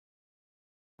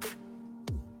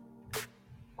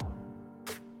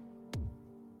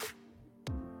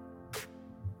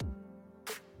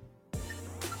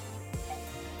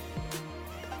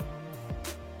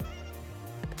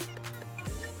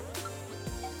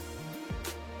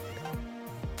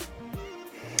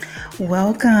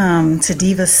Welcome to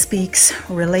Diva Speaks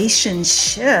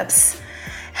Relationships.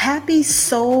 Happy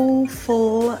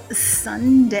Soulful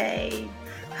Sunday.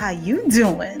 How you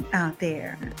doing out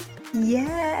there?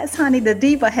 Yes, honey, the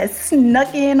Diva has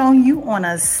snuck in on you on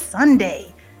a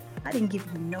Sunday. I didn't give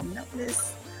you no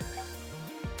notice.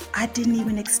 I didn't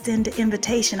even extend the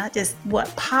invitation. I just,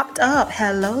 popped up.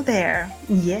 Hello there.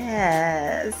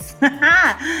 Yes.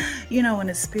 When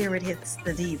the spirit hits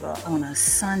the Diva on a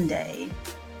Sunday,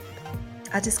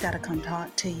 I just got to come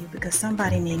talk to you because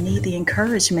somebody may need the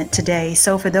encouragement today.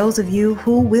 So for those of you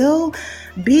who will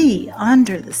be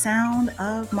under the sound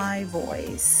of my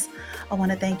voice, I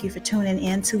want to thank you for tuning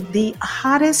in to the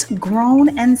hottest,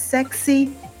 grown, and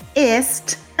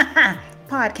sexiest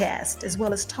podcast, as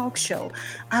well as talk show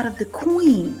out of the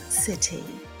Queen City.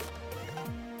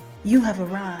 You have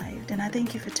arrived, and I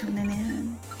thank you for tuning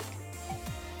in.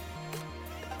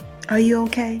 Are you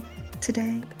okay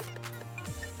today?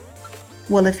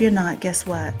 Well, if you're not, guess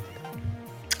what?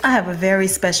 I have a very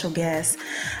special guest,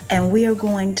 and we are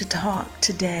going to talk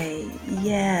today.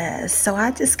 Yes, so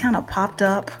I just kind of popped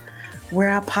up where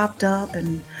I popped up,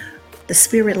 and the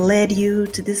spirit led you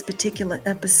to this particular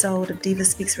episode of Diva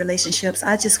Speaks Relationships.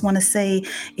 I just want to say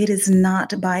it is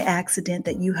not by accident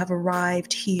that you have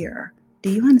arrived here. Do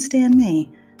you understand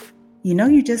me?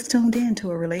 You just tuned in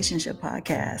to a relationship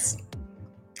podcast.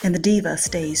 And the Diva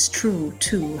stays true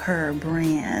to her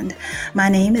brand. My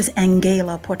name is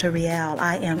Angela Portorial.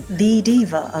 I am the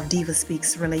Diva of Diva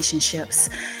Speaks Relationships.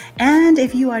 And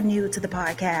if you are new to the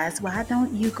podcast, why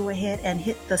don't you go ahead and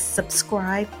hit the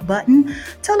subscribe button?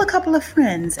 Tell a couple of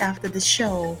friends after the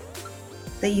show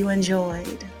that you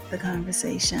enjoyed the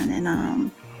conversation. And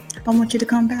I want you to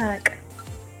come back.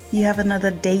 You have another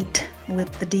date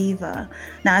with the Diva.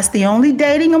 Now, it's the only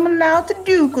dating I'm allowed to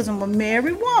do because I'm a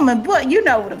married woman, but you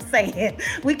know what I'm saying.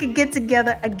 We could get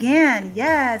together again.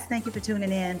 Yes, thank you for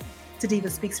tuning in to Diva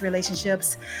Speaks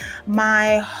Relationships.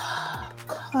 My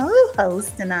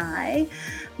co-host and I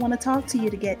want to talk to you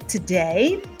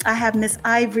today. I have Miss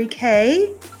Ivory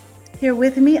K here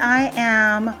with me. I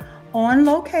am on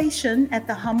location at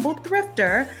the Humble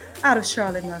Thrifter out of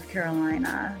Charlotte, North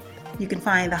Carolina. You can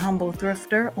find the Humble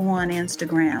Thrifter on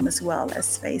Instagram as well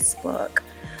as Facebook.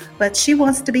 But she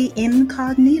wants to be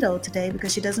incognito today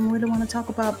because she doesn't really want to talk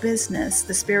about business.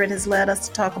 The spirit has led us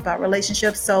to talk about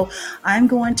relationships. So I'm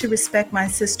going to respect my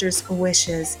sister's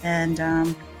wishes,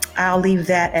 and I'll leave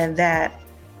that at that.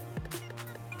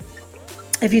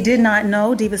 If you did not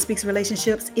know, Diva Speaks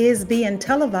Relationships is being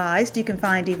televised. You can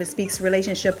find Diva Speaks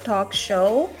Relationship Talk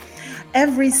Show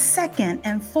every second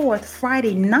and fourth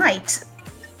Friday night.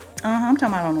 I'm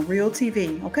talking about on real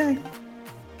TV, okay?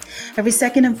 Every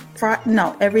second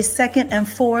and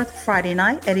fourth Friday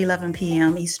night at 11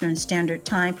 p.m. Eastern Standard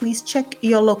Time. Please check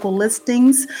your local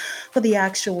listings for the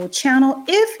actual channel.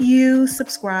 If you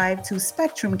subscribe to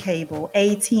Spectrum Cable,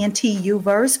 AT&T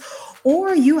Uverse,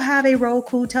 or you have a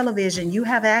Roku television, you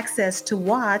have access to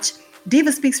watch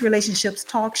Diva Speaks Relationships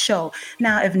Talk Show.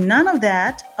 Now, if none of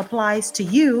that applies to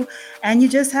you and you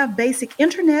just have basic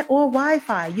internet or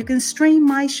Wi-Fi, you can stream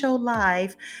my show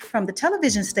live from the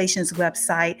television station's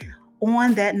website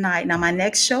on that night. Now, my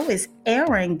next show is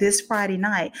airing this Friday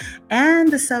night,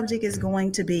 and the subject is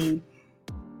going to be,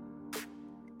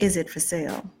 is it for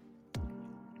sale?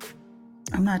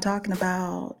 I'm not talking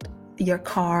about your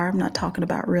car. I'm not talking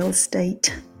about real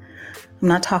estate. I'm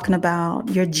not talking about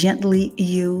your gently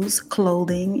used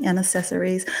clothing and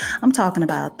accessories. I'm talking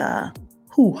about the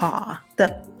hoo-ha,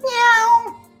 the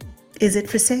meow. Is it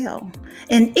for sale?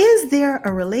 And is there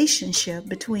a relationship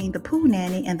between the poo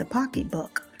nanny and the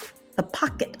pocketbook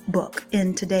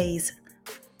in today's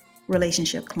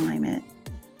relationship climate?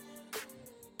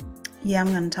 Yeah,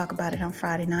 I'm going to talk about it on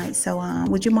Friday night. So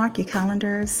would you mark your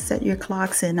calendars, set your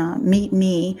clocks, and meet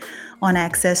me on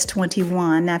Access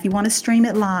 21. Now, if you want to stream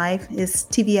it live, it's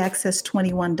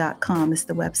tvaccess21.com is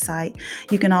the website.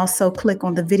 You can also click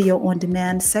on the video on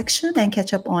demand section and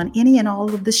catch up on any and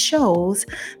all of the shows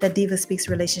that Diva Speaks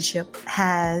Relationship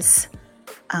has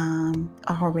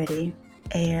already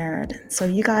aired. So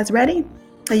you guys ready?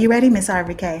 Are you ready, Miss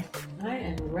Ivory K? I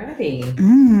am ready.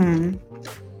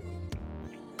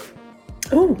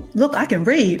 Oh, look, I can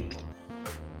read.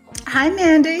 Hi,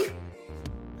 Mandy.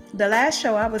 The last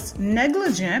show I was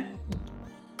negligent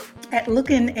at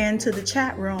looking into the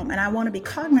chat room, and I want to be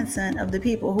cognizant of the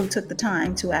people who took the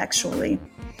time to actually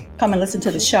come and listen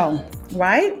to the show,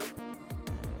 right?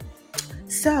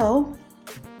 So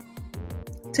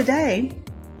today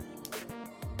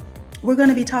we're going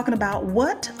to be talking about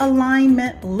what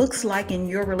alignment looks like in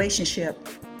your relationship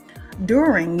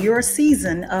during your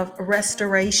season of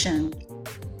restoration.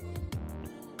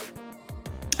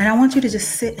 And I want you to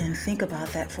just sit and think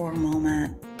about that for a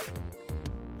moment.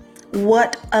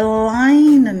 What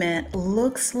alignment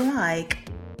looks like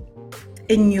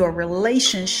in your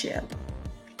relationship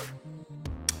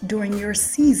during your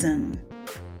season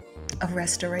of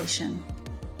restoration.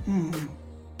 You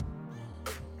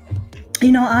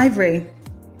know, Ivory,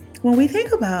 when we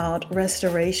think about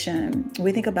restoration,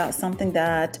 we think about something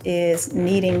that is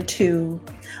needing to,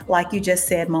 like you just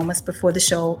said moments before the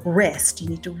show, rest. You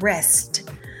need to rest.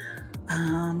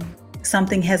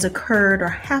 Something has occurred or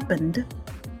happened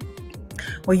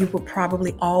where you were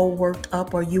probably all worked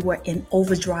up or you were in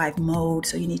overdrive mode.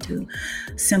 So you need to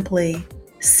simply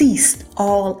cease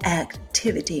all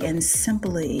activity and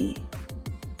simply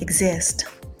exist.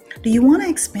 Do you want to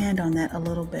expand on that a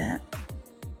little bit?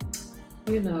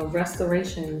 You know,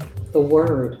 restoration, the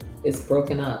word is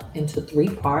broken up into 3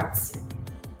 parts.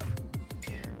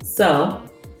 So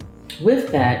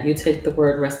with that, you take the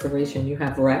word restoration, you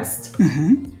have rest,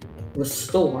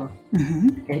 restore,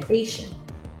 and ation.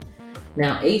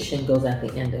 Now, ation goes at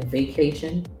the end of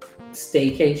vacation,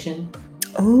 staycation.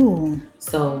 Oh.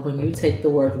 So when you take the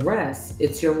word rest,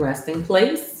 it's your resting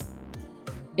place.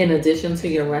 In addition to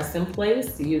your resting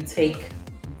place, you take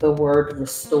the word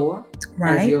restore,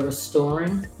 as you're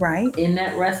restoring in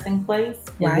that resting place.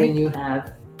 And then you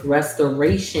have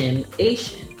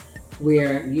restoration-ation,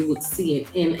 where you would see it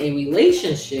in a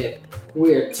relationship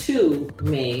where 2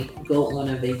 may go on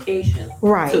a vacation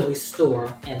to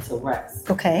restore and to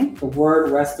rest. Okay. The word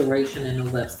restoration in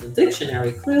the Webster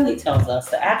Dictionary clearly tells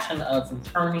us the action of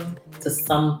returning to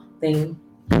something.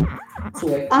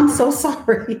 I'm so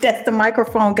sorry. That's the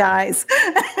microphone, guys.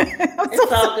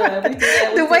 It's all good. We do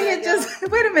that. The way it just,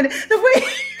 wait a minute. The way,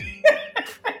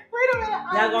 wait a minute.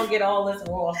 Y'all gonna get all this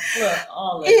raw. Look,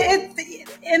 all this.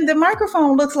 And the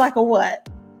microphone looks like a what?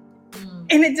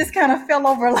 And it just kind of fell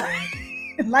over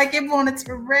like it wanted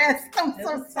to rest. I'm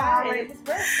so sorry.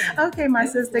 Okay, my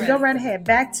sister, go right ahead.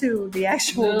 Back to the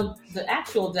actual. The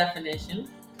actual definition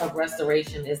of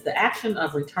restoration is the action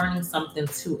of returning something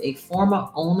to a former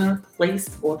owner,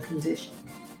 place, or condition.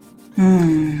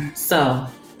 So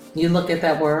you look at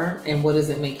that word and what does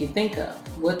it make you think of?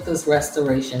 What does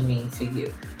restoration mean for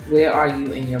you? Where are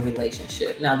you in your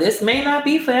relationship? Now, this may not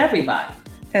be for everybody.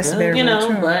 That's very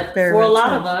true. But for a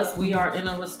lot of us, we are in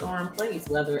a restoring place,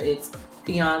 whether it's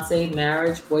fiance,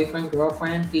 marriage, boyfriend,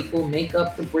 girlfriend, people make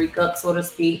up the breakup, so to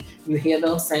speak. You hear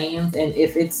those sayings, and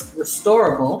if it's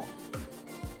restorable,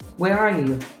 where are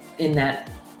you in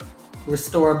that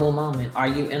restorable moment? Are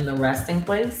you in the resting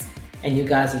place? And you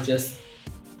guys are just,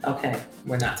 okay,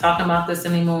 we're not talking about this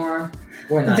anymore.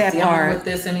 We're not dealing with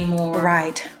this anymore.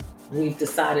 Right. We've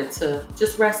decided to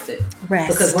just rest it.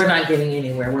 Because we're not getting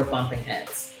anywhere. We're bumping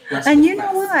heads. And you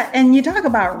know what? And you talk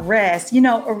about rest,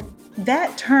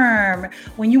 that term,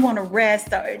 when you want to rest,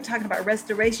 talking about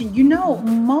restoration,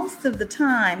 most of the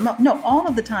time, all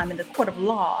of the time in the court of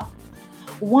law,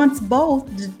 once both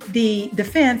the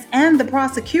defense and the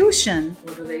prosecution,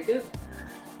 what do they do?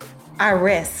 I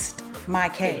rest my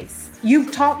case.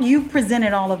 You've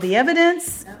presented all of the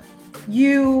evidence. Yeah.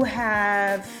 You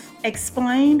have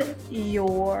explained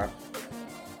your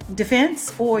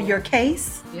defense or your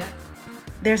case. Yeah.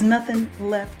 There's nothing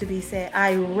left to be said.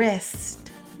 I rest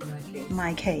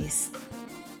my case.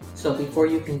 So before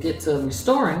you can get to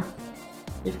restoring,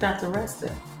 you've got to rest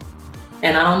it.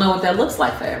 And I don't know what that looks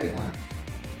like for everyone.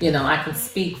 I can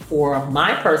speak for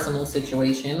my personal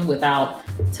situation without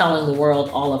telling the world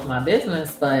all of my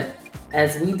business, but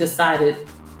as we decided,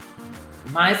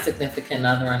 my significant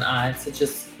other and I, to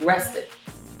just rest it.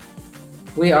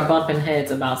 We are bumping heads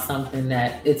about something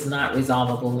that it's not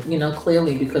resolvable,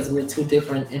 clearly because we're 2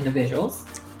 different individuals.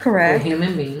 Correct. We're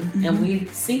human beings, and we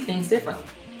see things differently.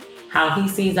 How he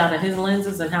sees out of his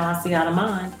lenses and how I see out of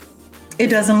mine. It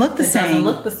doesn't look the same. It doesn't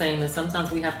look the same, and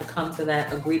sometimes we have to come to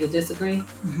that agree to disagree.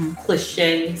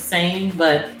 Cliche saying,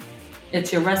 but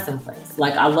it's your resting place.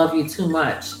 Like, I love you too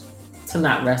much to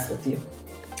not rest with you.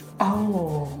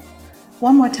 Oh,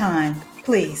 one more time,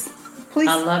 please.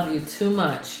 I love you too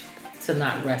much to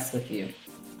not rest with you.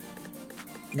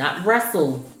 Not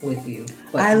wrestle with you,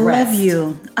 but rest.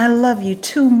 I love you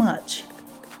too much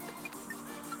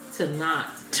to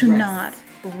not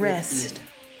rest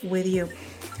with you.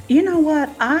 You know what?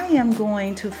 I am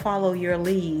going to follow your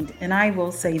lead, and I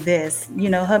will say this.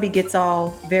 Hubby gets all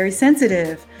very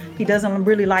sensitive. He doesn't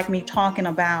really like me talking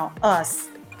about us.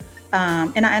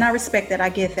 And I respect that. I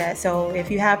get that. So if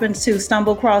you happen to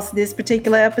stumble across this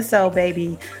particular episode,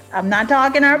 baby, I'm not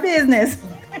talking our business.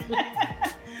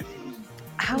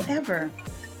 However,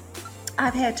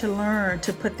 I've had to learn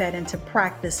to put that into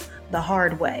practice the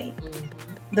hard way.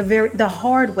 The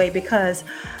hard way, because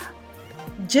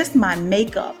just my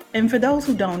makeup. And for those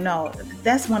who don't know,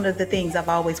 that's one of the things I've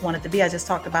always wanted to be. I just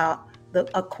talked about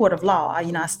a court of law.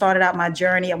 I started out my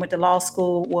journey. I went to law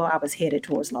school. Well, I was headed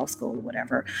towards law school or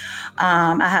whatever.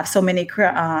 I have so many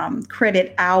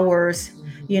credit hours,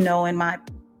 in my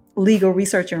legal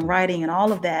research and writing and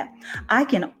all of that. I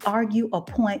can argue a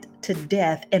point to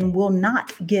death and will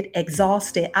not get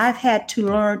exhausted. I've had to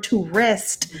learn to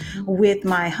rest with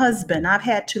my husband. I've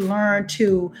had to learn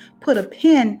to put a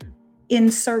pin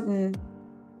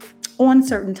on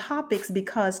certain topics,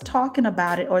 because talking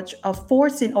about it or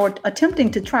forcing or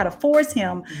attempting to try to force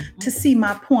him to see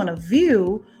my point of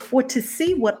view or to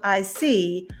see what I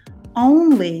see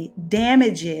only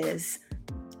damages,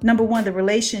 number one, the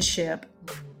relationship.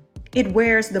 It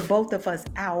wears the both of us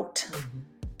out,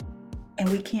 and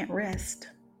we can't rest.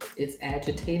 It's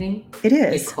agitating. It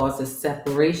is. It causes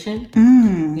separation.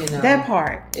 That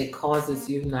part. It causes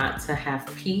you not to have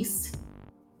peace,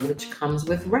 which comes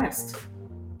with rest.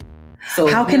 So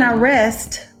how can I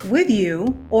rest with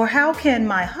you? Or how can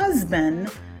my husband,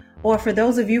 or for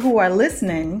those of you who are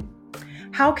listening,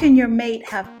 how can your mate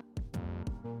have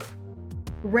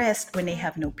rest when they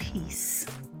have no peace?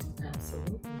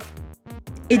 Absolutely.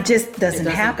 It just doesn't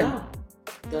happen.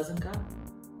 Doesn't go.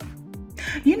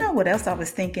 You know what else I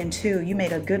was thinking too? You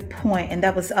made a good point, and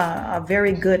that was a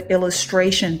very good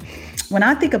illustration. When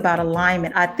I think about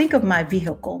alignment, I think of my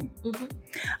vehicle.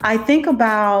 I think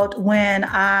about when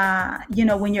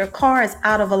when your car is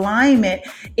out of alignment,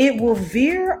 it will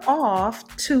veer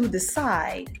off to the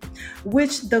side,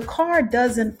 which the car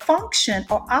doesn't function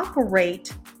or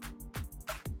operate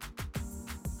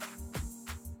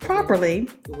properly.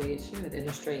 The way it should, in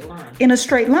a straight line. In a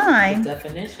straight line. The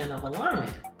definition of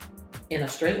alignment. In a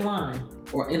straight line,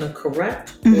 or in a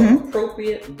correct or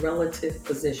appropriate relative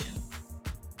position.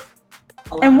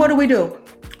 And what do?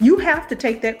 You have to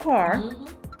take that car.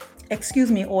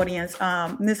 Excuse me, audience.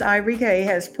 Miss Ivory K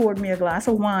has poured me a glass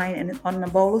of wine and on a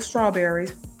bowl of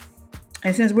strawberries.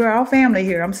 And since we're all family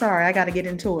here, I'm sorry, I got to get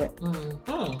into it.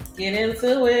 Get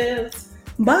into it.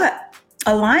 But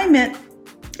alignment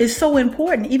is so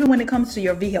important, even when it comes to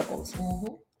your vehicles.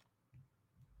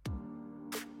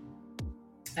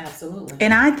 Absolutely.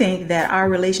 And I think that our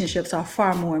relationships are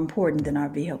far more important than our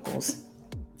vehicles.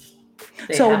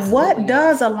 So what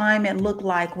does alignment look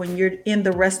like when you're in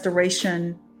the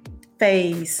restoration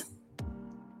phase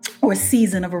or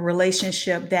season of a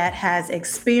relationship that has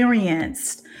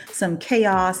experienced some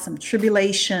chaos, some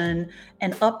tribulation,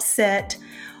 an upset?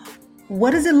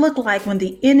 What does it look like when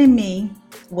the enemy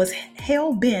was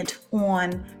hell-bent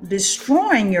on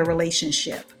destroying your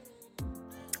relationship?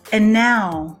 And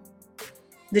now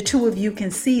the two of you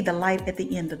can see the light at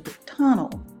the end of the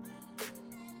tunnel.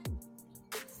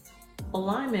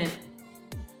 Alignment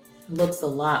looks a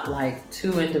lot like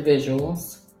two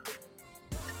individuals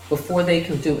before they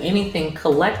can do anything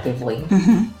collectively,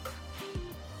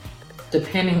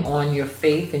 depending on your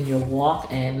faith and your walk.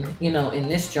 And, in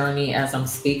this journey, as I'm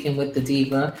speaking with the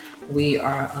diva, we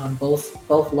are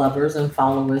both lovers and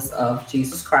followers of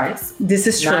Jesus Christ. This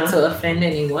is true. Not to offend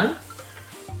anyone.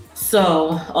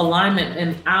 So alignment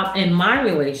in my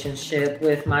relationship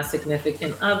with my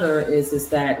significant other is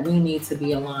that we need to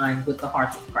be aligned with the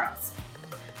heart of Christ,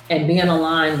 and being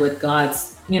aligned with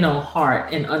God's,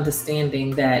 heart, and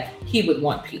understanding that he would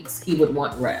want peace. He would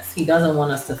want rest. He doesn't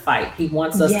want us to fight. He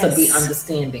wants us to be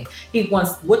understanding. He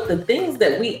wants what the things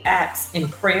that we ask in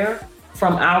prayer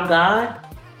from our God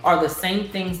are the same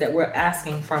things that we're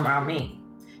asking from our mate.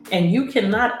 And you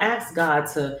cannot ask God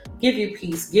to give you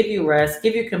peace, give you rest,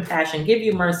 give you compassion, give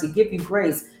you mercy, give you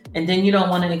grace, and then you don't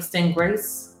want to extend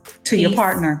grace to your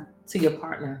partner. To your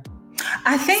partner.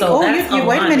 I think, you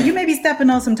wait a minute, you may be stepping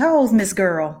on some toes, Miss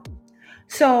Girl.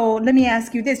 So let me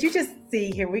ask you this. You just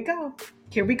see, here we go.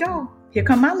 Here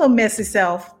come my little messy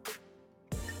self.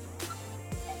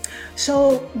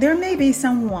 So there may be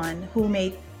someone who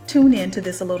may tune into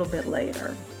this a little bit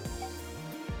later.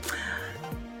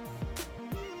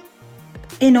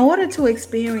 In order to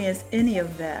experience any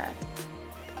of that,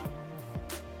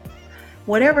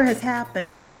 whatever has happened,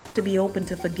 to be open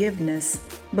to forgiveness,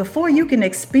 before you can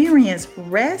experience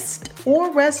rest or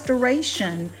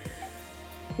restoration,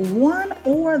 one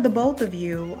or the both of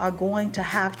you are going to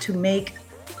have to make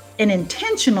an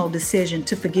intentional decision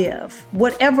to forgive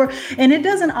whatever. And it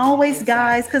doesn't always,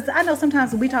 guys, because I know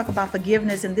sometimes when we talk about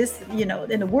forgiveness in this,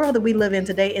 in the world that we live in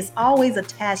today, it's always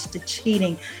attached to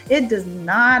cheating. It does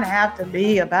not have to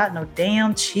be about no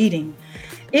damn cheating.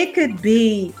 It could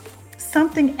be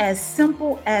something as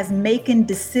simple as making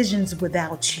decisions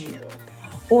without you.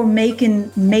 or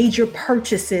making major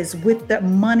purchases with the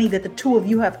money that the two of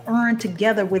you have earned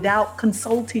together without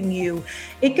consulting you.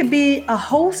 It could be a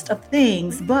host of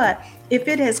things, but if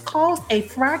it has caused a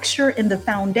fracture in the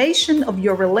foundation of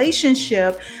your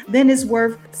relationship, then it's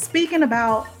worth speaking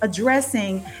about,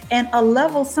 addressing, and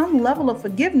some level of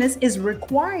forgiveness is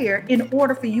required in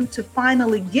order for you to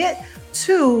finally get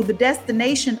to the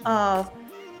destination of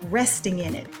resting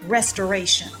in it,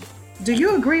 restoration. Do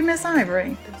you agree, Miss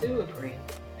Ivory? I do agree.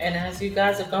 And as you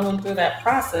guys are going through that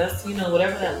process,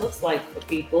 whatever that looks like for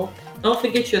people, don't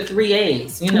forget your 3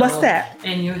 A's. What's that?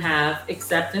 And you have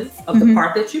acceptance of the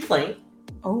part that you played.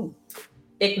 Oh.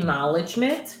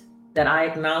 Acknowledgement, that I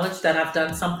acknowledge that I've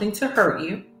done something to hurt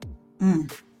you.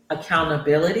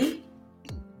 Accountability.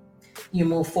 You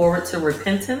move forward to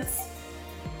repentance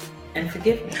and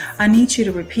forgiveness. I need you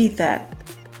to repeat that.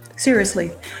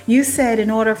 Seriously, you said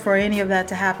in order for any of that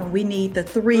to happen, we need the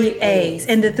 3 A's.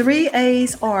 And the 3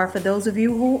 A's are, for those of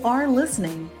you who are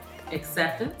listening: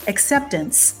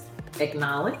 acceptance,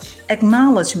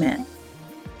 acknowledgement,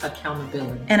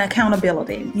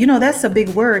 accountability. That's a big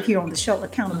word here on the show,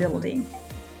 accountability.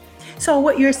 So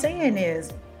what you're saying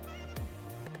is,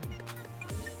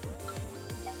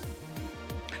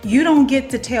 you don't get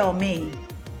to tell me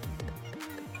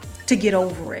to get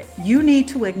over it. You need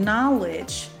to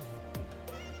acknowledge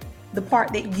the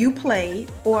part that you played,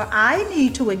 or I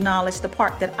need to acknowledge the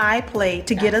part that I played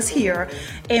to get us here.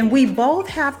 And we both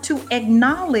have to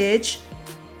acknowledge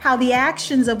how the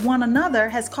actions of one another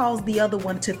has caused the other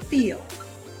one to feel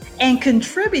and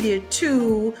contributed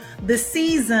to the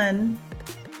season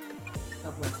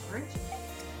of restoration.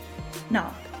 No,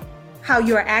 how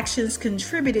your actions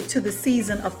contributed to the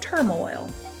season of turmoil.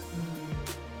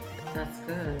 That's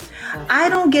good. I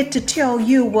don't get to tell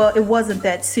you, well, it wasn't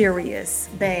that serious,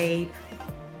 babe.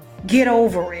 Get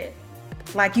over it.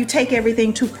 Like you take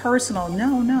everything too personal.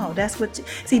 No, that's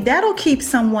see, that'll keep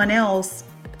someone else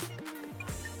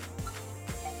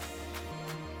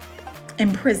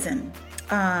in prison.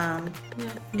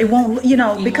 It won't,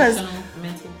 because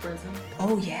mental prison.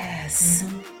 Oh yes.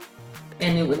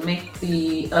 And it would make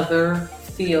the other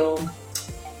feel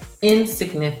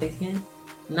insignificant,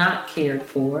 not cared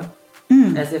for.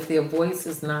 As if their voice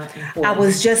is not important. I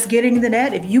was just getting to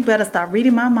that. If you better start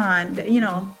reading my mind,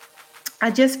 I'm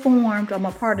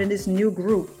a part of this new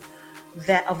group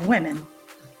of women.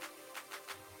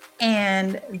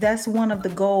 And that's one of the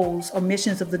goals or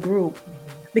missions of the group.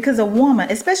 Because a woman,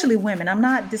 especially women, I'm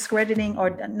not discrediting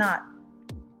or not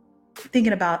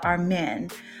thinking about our men,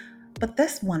 but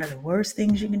that's one of the worst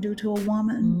things you can do to a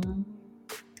woman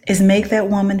is make that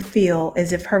woman feel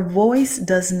as if her voice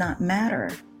does not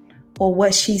matter. Or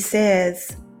what she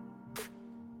says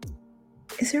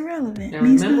is irrelevant. And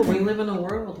remember, we live in a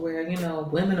world where,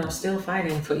 women are still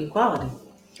fighting for equality.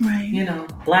 Right.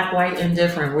 Black, white,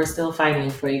 indifferent, we're still fighting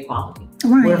for equality.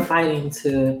 Right. We're fighting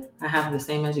I have the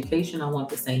same education, I want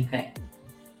the same pay.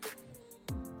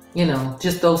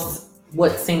 Just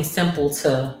what seems simple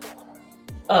to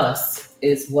us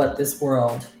is what this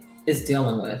world is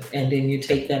dealing with. And then you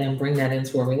take that and bring that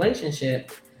into a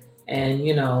relationship and,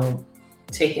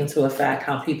 take into effect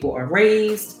how people are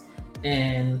raised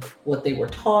and what they were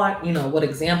taught, what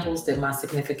examples did my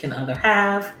significant other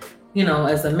have,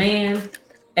 as a man,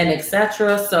 and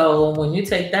etc. So when you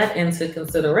take that into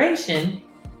consideration,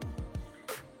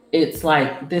 it's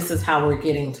like, this is how we're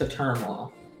getting to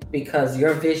turmoil, because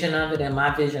your vision of it and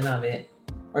my vision of it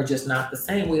are just not the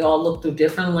same. We all look through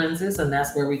different lenses, and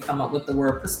that's where we come up with the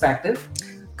word perspective.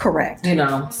 Correct.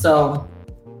 So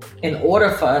in order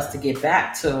for us to get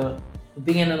back to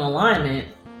being in alignment,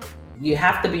 you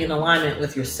have to be in alignment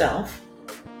with yourself.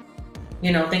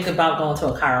 Think about going to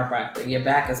a chiropractor. Your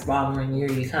back is bothering you.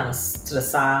 You kind of to the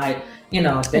side.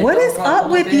 What is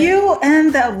up with you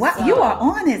and what you are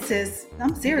on it, sis?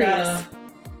 I'm serious.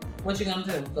 What you gonna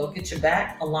do? Go get your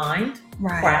back aligned,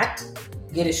 right, cracked.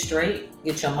 Get it straight.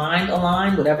 Get your mind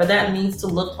aligned. Whatever that needs to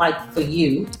look like for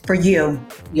you. For you.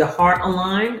 Your heart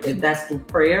aligned. If that's through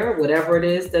prayer, whatever it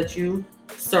is that you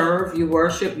serve, you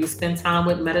worship, you spend time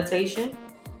with, meditation.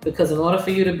 Because in order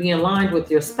for you to be aligned with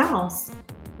your spouse,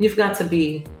 you've got to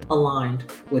be aligned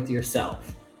with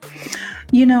yourself.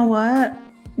 You know what?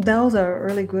 Those are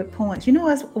really good points.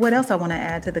 What else I want to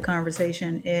add to the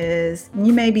conversation is,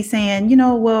 you may be saying,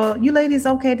 well, you ladies,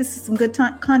 okay, this is some good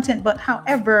content, but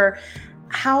however,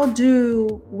 how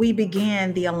do we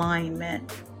begin the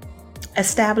alignment?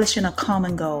 Establishing a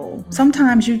common goal.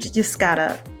 Sometimes you just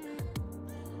gotta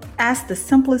ask the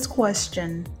simplest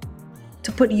question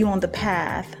to put you on the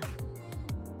path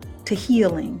to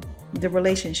healing the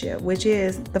relationship, which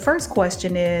is, the first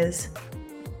question is,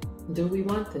 Do we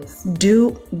want this?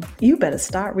 You better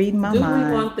start reading my mind. Do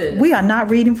we want this? We are not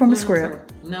reading from a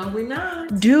script. No, we're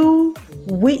not. Do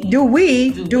you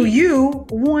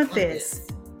want this?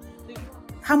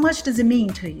 How much does it mean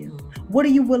to you? What are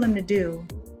you willing to do?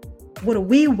 What are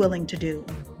we willing to do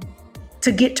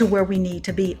to get to where we need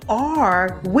to be?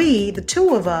 Are we, the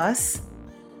two of us,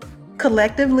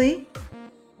 collectively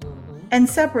and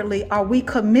separately, are we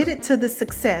committed to the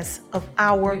success of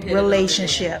our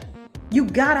relationship? You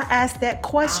gotta ask that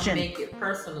question. I'll make it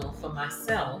personal for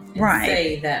myself and Right.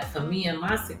 say that for me and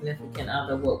my significant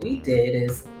other, what we did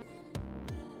is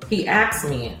he asked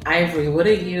me, Ivory, what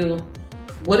are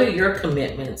your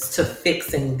commitments to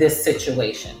fixing this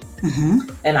situation?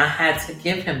 And I had to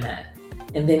give him that.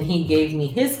 And then he gave me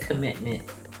his commitment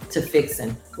to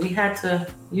fixing.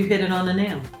 You hit it on the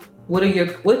nail.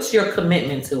 What's your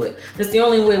commitment to it? That's the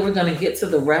only way we're going to get to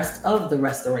the rest of the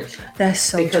restoration. That's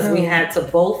so because true. we had to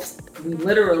we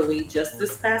literally just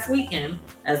this past weekend,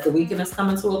 as the weekend is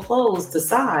coming to a close,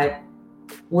 decide,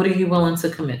 what are you willing to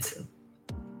commit to?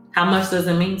 How much does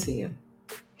it mean to you?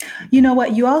 You know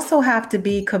what? You also have to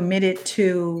be committed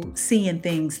to seeing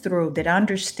things through, that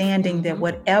understanding that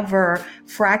whatever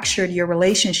fractured your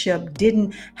relationship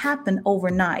didn't happen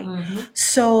overnight.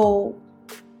 So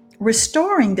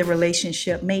restoring the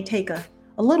relationship may take a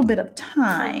little bit of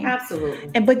time.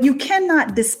 Absolutely. But you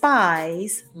cannot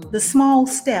despise the small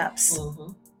steps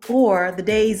or the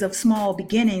days of small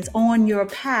beginnings on your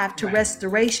path to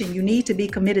restoration. You need to be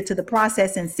committed to the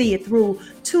process and see it through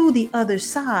to the other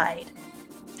side.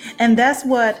 And that's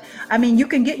you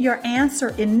can get your answer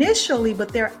initially, but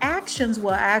their actions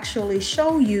will actually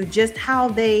show you just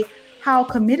how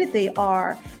committed they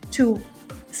are to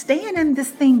staying in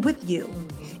this thing with you.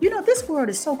 You know, this world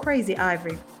is so crazy,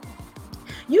 Ivory.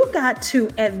 You got to,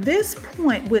 at this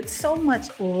point, with so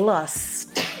much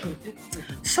lust,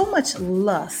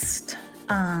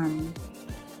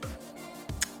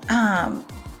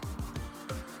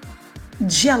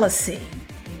 jealousy,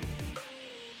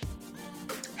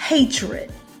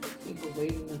 hatred.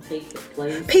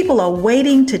 People are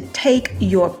waiting to take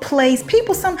your place.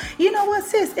 You know what,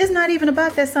 sis? It's not even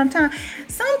about that sometimes.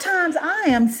 Sometimes I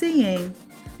am seeing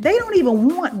they don't even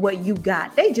want what you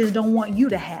got. They just don't want you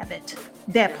to have it.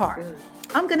 That part.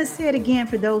 I'm going to say it again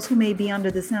for those who may be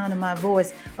under the sound of my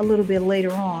voice a little bit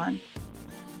later on.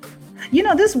 You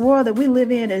know, this world that we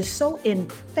live in is so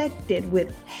infected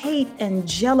with hate and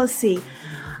jealousy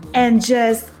and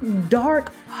just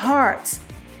dark hearts.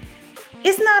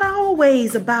 It's not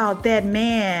always about that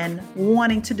man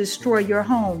wanting to destroy your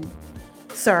home,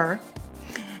 sir.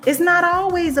 It's not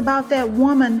always about that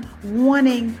woman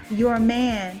wanting your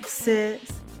man, sis.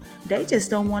 They just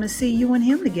don't want to see you and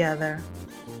him together.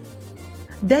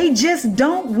 They just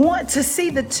don't want to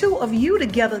see the two of you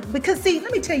together. Because, see,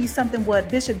 let me tell you something what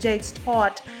Bishop Jakes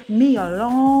taught me a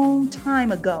long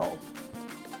time ago.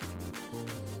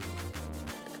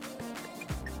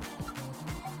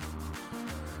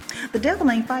 The devil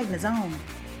ain't fighting his own.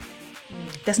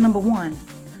 That's number one.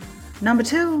 Number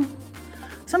two,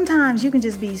 sometimes you can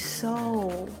just be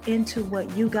so into what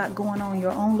you got going on in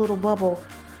your own little bubble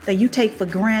that you take for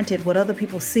granted what other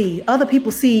people see. Other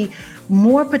people see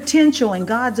more potential in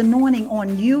God's anointing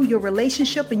on you, your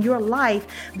relationship, and your life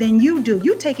than you do.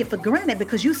 You take it for granted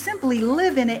because you simply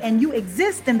live in it and you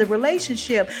exist in the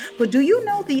relationship. But do you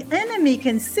know the enemy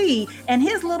can see, and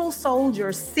his little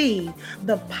soldiers see,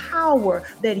 the power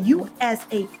that you as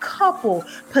a couple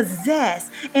possess?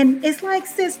 And it's like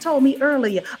sis told me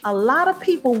earlier, a lot of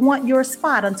people want your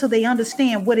spot until they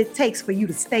understand what it takes for you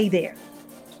to stay there.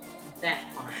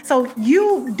 So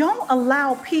you don't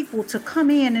allow people to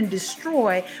come in and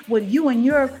destroy what you and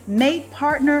your mate,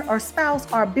 partner, or spouse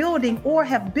are building or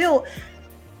have built,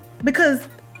 because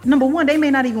number one, they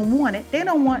may not even want it. They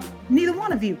don't want neither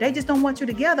one of you. They just don't want you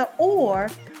together, or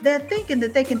they're thinking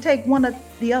that they can take one of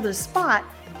the other's spot,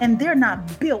 and they're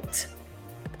not built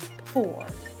for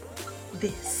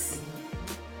this.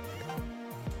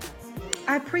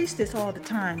 I preach this all the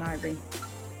time, Ivory.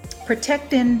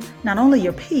 Protecting not only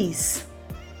your peace,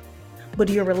 but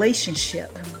your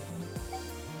relationship.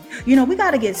 You know, we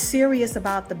got to get serious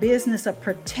about the business of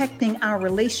protecting our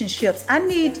relationships. I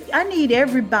need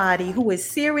everybody who is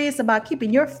serious about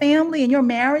keeping your family and your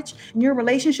marriage and your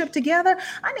relationship together.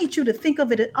 I need you to think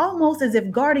of it almost as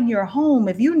if guarding your home.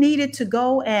 If you needed to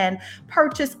go and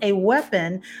purchase a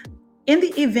weapon in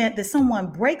the event that someone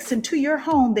breaks into your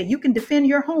home, that you can defend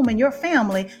your home and your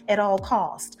family at all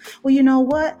costs. Well, you know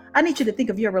what? I need you to think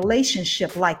of your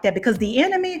relationship like that, because the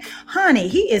enemy, honey,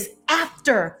 he is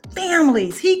after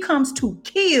families. He comes to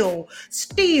kill,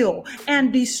 steal,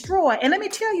 and destroy. And let me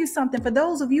tell you something, for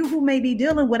those of you who may be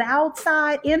dealing with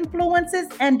outside influences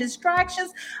and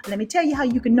distractions, let me tell you how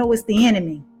you can know it's the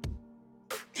enemy.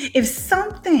 If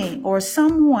something or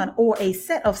someone or a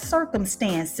set of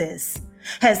circumstances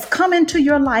has come into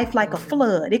your life like a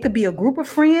flood, it could be a group of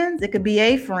friends, it could be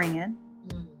a friend,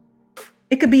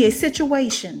 it could be a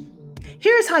situation.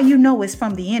 Here's how you know it's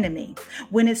from the enemy: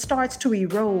 when it starts to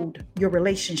erode your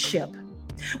relationship.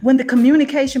 When the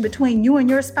communication between you and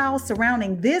your spouse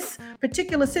surrounding this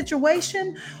particular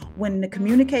situation, when the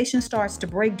communication starts to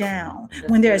break down,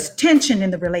 when there's tension in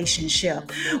the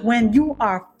relationship, when you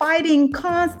are fighting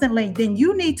constantly, then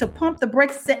you need to pump the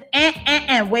brakes and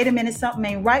say, wait a minute, something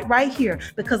ain't right here.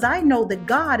 Because I know that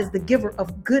God is the giver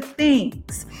of good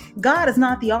things. God is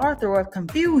not the author of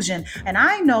confusion. And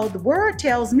I know the word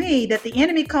tells me that the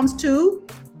enemy comes to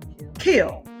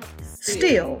kill,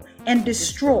 steal, and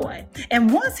destroy.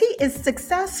 And once he is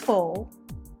successful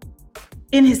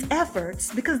in his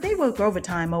efforts, because they work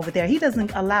overtime over there, he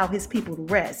doesn't allow his people to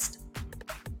rest.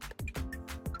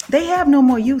 They have no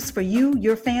more use for you,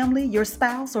 your family, your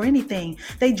spouse, or anything.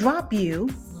 They drop you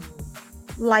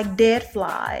like dead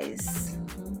flies.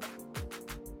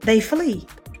 They flee.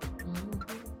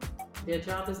 Their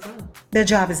job is done. Their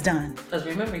job is done. Because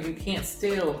remember, you can't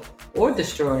steal or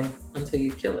destroy until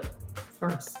you kill it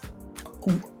first.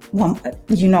 Well,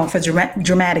 for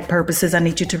dramatic purposes, I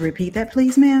need you to repeat that,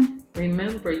 please, ma'am.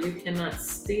 Remember, you cannot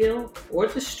steal or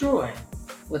destroy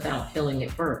without killing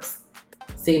it first.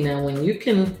 See, now when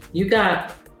you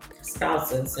got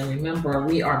spouses, and remember,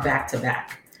 we are back to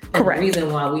back. And Correct. The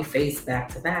reason why we face back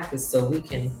to back is so we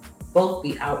can both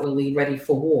be outwardly ready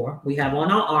for war. We have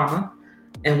on our armor,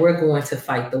 and we're going to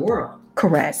fight the world.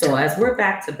 Correct. So as we're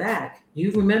back to back,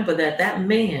 you remember that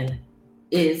man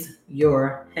is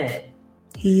your head.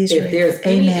 He is. If there's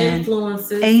any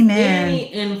influences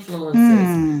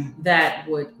that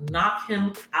would knock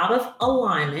him out of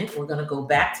alignment, we're going to go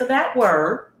back to that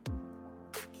word,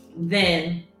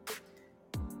 then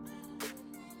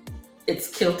it's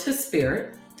killed his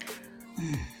spirit.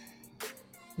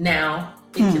 Now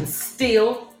it can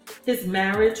steal his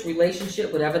marriage,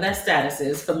 relationship, whatever that status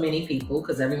is for many people,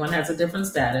 because everyone has a different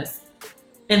status,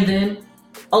 and then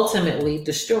ultimately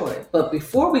destroy. But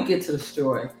before we get to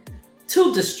destroy,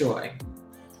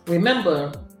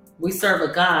 remember, we serve a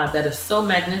God that is so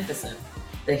magnificent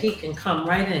that he can come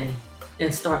right in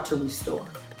and start to restore.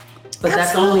 But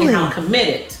That's only how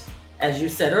committed, as you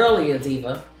said earlier,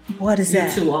 Diva. What is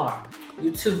that? You two are.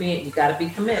 You got to be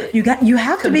committed. You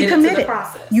have to be committed. To the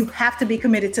process. You have to be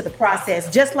committed to the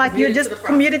process. Just like you're just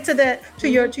committed to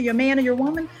your man or your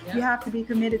woman, you have to be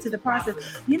committed to the process.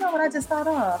 You know what I just thought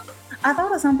of? I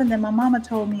thought of something that my mama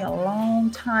told me a long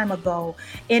time ago,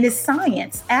 and it's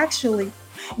science. Actually,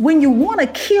 when you want to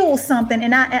kill something,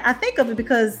 and I think of it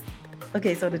because,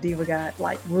 okay, so the Diva got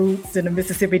like roots in the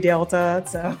Mississippi Delta.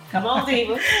 So come on,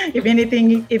 Diva. If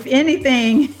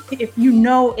you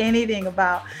know anything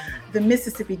about the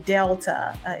Mississippi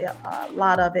Delta, a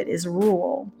lot of it is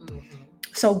rural.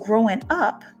 So growing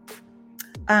up,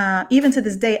 even to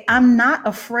this day, I'm not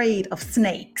afraid of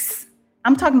snakes.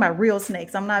 I'm talking about real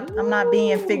snakes. I'm not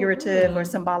being figurative or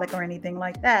symbolic or anything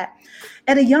like that.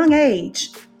 At a young age,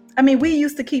 I mean, we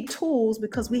used to keep tools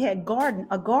because we had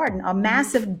a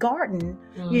massive garden,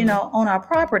 on our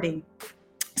property.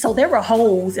 So there were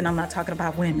holes, and I'm not talking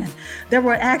about women. There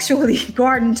were actually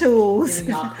garden tools.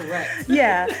 Correct.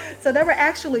 Yeah. So there were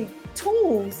actually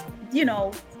tools,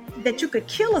 that you could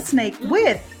kill a snake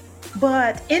with.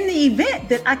 But in the event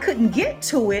that I couldn't get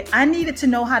to it, I needed to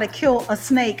know how to kill a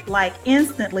snake like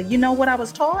instantly. You know what I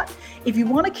was taught? If you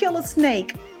want to kill a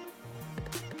snake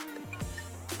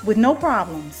with no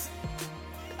problems,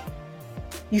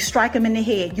 you strike him in the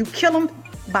head. You kill him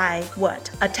by what?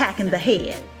 Attacking the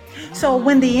head. So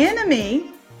when the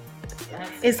enemy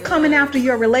is coming after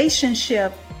your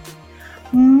relationship,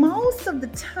 most of the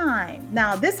time,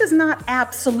 now this is not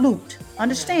absolute,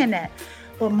 understand that,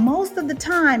 but most of the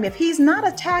time, if he's not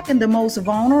attacking the most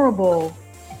vulnerable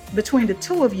between the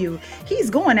two of you, he's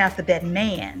going after that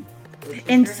man.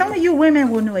 And some of you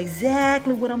women will know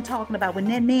exactly what I'm talking about. When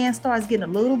that man starts getting a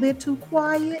little bit too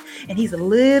quiet and he's a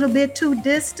little bit too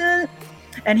distant,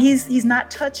 and he's not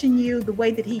touching you the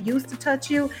way that he used to touch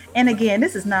you. And again,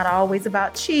 this is not always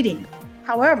about cheating.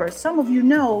 However, some of you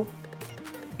know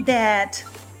that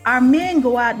Our men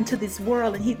go out into this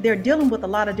world and they're dealing with a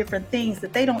lot of different things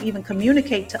that they don't even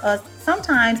communicate to us,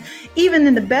 sometimes even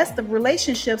in the best of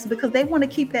relationships, because they want to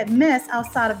keep that mess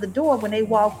outside of the door when they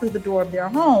walk through the door of their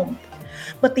home.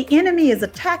 But the enemy is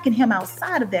attacking him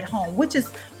outside of that home, which is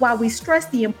why we stress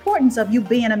the importance of you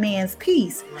being a man's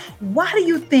peace. Why do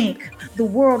you think the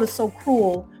world is so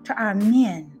cruel to our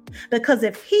men? Because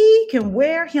if he can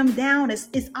wear him down,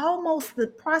 it's almost, the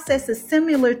process is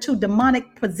similar to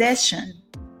demonic possession.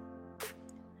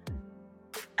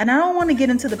 And I don't want to get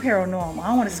into the paranormal. I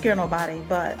don't want to scare nobody.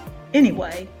 But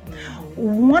anyway,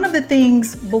 one of the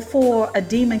things before a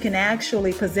demon can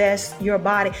actually possess your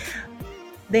body,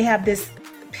 they have this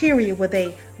period where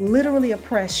they literally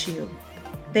oppress you.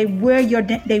 They wear you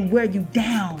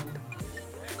down.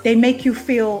 They make you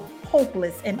feel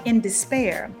hopeless and in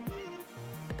despair.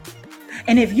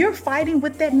 And if you're fighting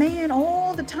with that man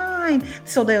all the time,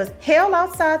 so there's hell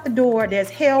outside the door,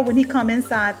 there's hell when he come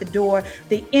inside the door,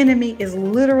 the enemy is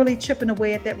literally chipping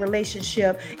away at that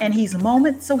relationship, and he's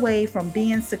moments away from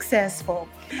being successful.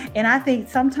 And I think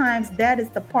sometimes that is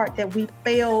the part that we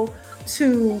fail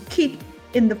to keep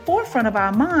in the forefront of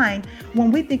our mind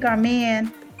when we think our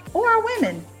man or our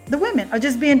women, the women, are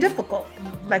just being difficult.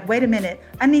 Like, wait a minute,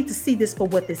 I need to see this for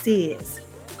what this is.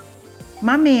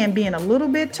 My man being a little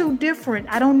bit too different.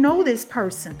 I don't know this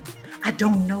person. I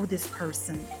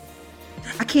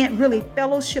can't really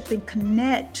fellowship and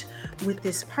connect with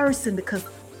this person because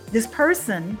this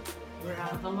person. We're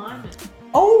out of alignment.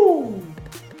 Oh,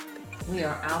 we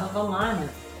are out of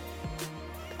alignment.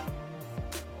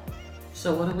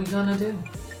 So what are we going to do?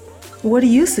 What do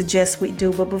you suggest we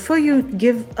do? But before you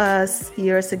give us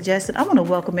your suggestion, I want to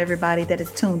welcome everybody that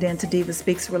is tuned in to Diva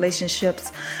Speaks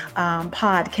Relationships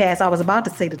podcast. I was about to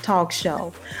say the talk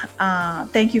show.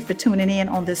 Thank you for tuning in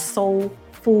on this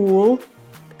Soulful.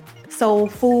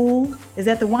 Is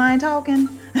that the wine talking?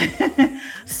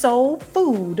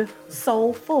 Soulful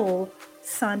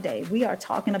Sunday. We are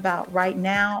talking about right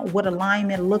now what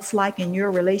alignment looks like in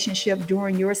your relationship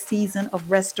during your season of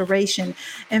restoration.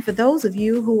 And for those of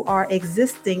you who are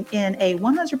existing in a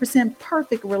 100%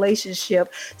 perfect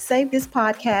relationship, save this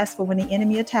podcast for when the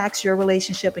enemy attacks your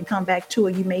relationship and come back to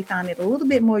it. You may find it a little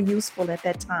bit more useful at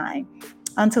that time.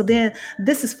 Until then,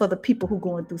 this is for the people who are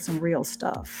going through some real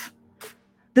stuff.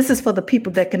 This is for the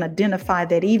people that can identify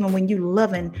that even when you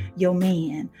loving your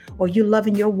man or you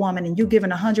loving your woman and you giving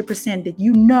 100%, that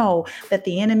you know that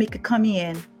the enemy could come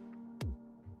in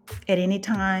at any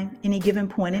time, any given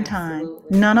point in time.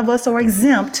 Absolutely. None of us are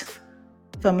exempt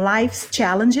from life's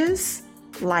challenges,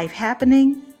 life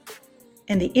happening,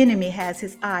 and the enemy has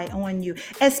his eye on you,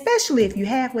 especially if you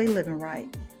halfway living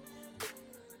right.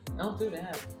 Don't do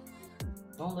that.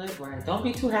 Don't live right. Don't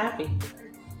be too happy.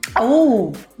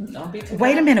 Oh, don't be too wait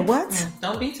happy. A minute, what?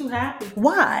 Don't be too happy.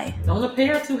 Why? Don't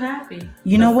appear too happy.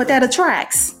 You know what that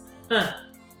attracts? Huh.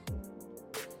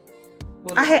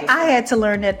 I had to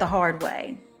learn that the hard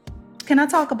way. Can I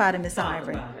talk about it, Miss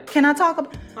Ivory? Can I talk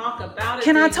about it? Talk about it.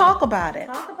 Can Diva. I talk about it?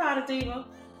 Talk about it, Diva.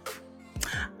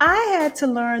 I had to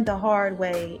learn the hard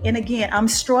way. And again, I'm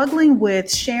struggling with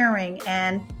sharing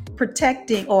and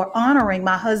protecting or honoring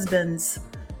my husband's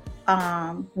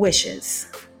wishes.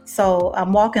 So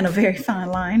I'm walking a very fine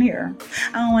line here.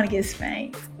 I don't want to get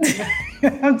spanked.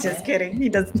 I'm just kidding. He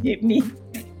doesn't hit me.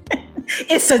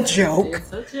 It's a joke.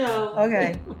 It's a joke.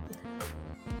 Okay.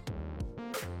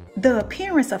 The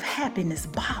appearance of happiness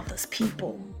bothers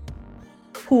people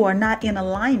who are not in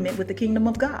alignment with the kingdom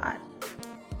of God.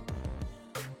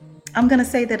 I'm going to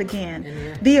say that again.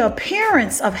 Amen. The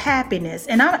appearance of happiness,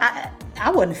 and I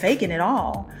wasn't faking it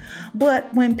all.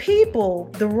 But when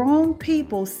the wrong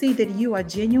people see that you are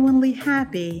genuinely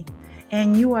happy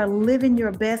and you are living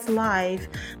your best life,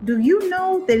 do you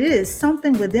know that it is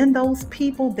something within those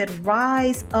people that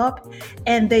rise up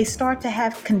and they start to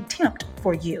have contempt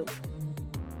for you?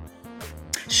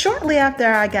 Shortly after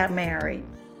I got married,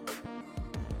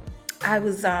 I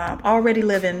was already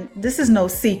living, this is no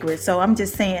secret, so I'm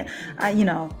just saying,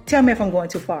 tell me if I'm going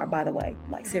too far, by the way,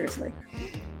 like seriously.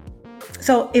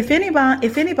 So if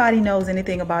anybody knows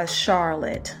anything about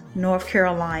Charlotte, North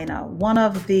Carolina, one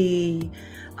of the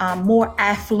more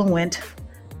affluent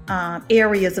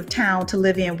areas of town to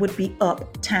live in would be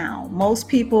uptown. Most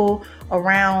people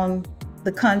around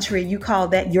the country, you call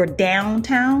that your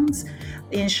downtowns.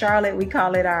 In Charlotte, we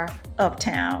call it our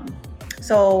uptown.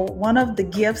 So one of the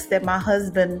gifts that my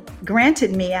husband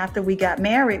granted me after we got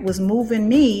married was moving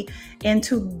me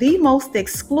into the most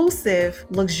exclusive,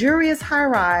 luxurious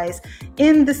high-rise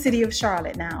in the city of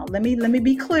Charlotte. Now, let me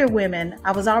be clear, women.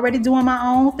 I was already doing my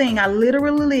own thing. I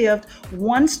literally lived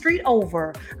one street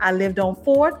over. I lived on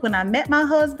 4th. When I met my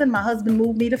husband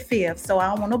moved me to 5th. So I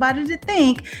don't want nobody to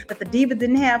think that the diva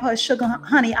didn't have her sugar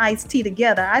honey iced tea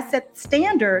together. I set the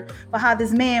standard for how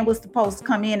this man was supposed to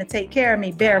come in and take care of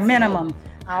me, bare minimum.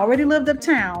 I already lived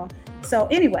uptown. So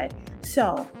anyway,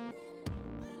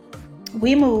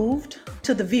 we moved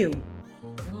to the View.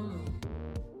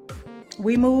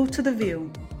 We moved to the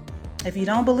View. If you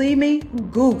don't believe me,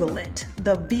 Google it.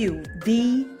 The View,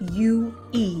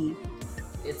 VUE.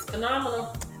 It's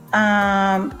phenomenal.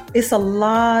 It's a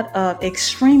lot of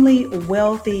extremely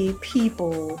wealthy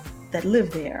people that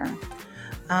live there.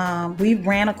 We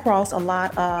ran across a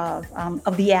lot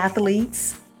of the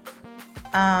athletes,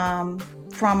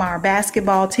 from our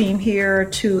basketball team here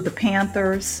to the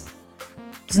Panthers.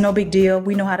 It's no big deal.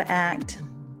 We know how to act.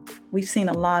 We've seen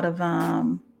a lot of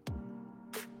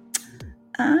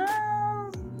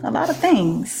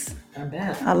things. I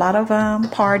bet. A lot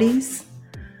of parties.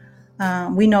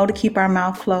 We know to keep our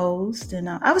mouth closed. And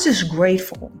I was just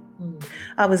grateful.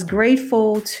 I was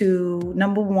grateful to,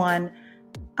 number one,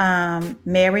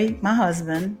 marry my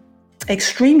husband.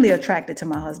 Extremely attracted to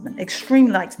my husband.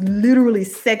 Extremely, like literally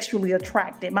sexually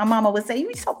attracted. My mama would say,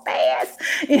 "You so fast."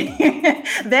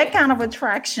 That kind of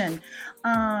attraction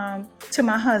to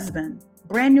my husband.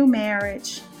 Brand new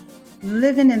marriage.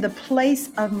 Living in the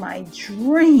place of my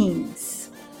dreams.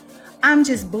 I'm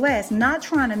just blessed, not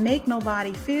trying to make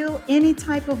nobody feel any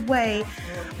type of way,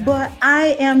 but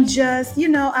I am just,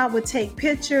 I would take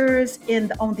pictures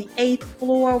on the 8th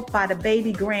floor by the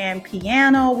baby grand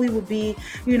piano. We would be,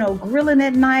 grilling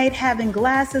at night, having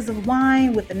glasses of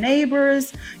wine with the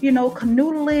neighbors,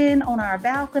 canoodling on our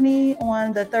balcony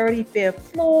on the 35th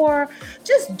floor,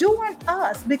 just doing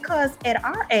us, because at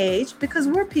our age, because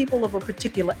we're people of a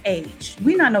particular age,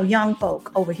 we're not no young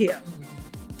folk over here.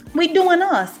 We doing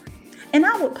us. And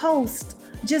I would post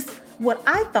just what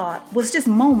I thought was just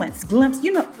moments, glimpses.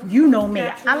 You know me.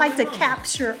 I like to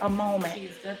capture a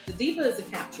moment. The diva is a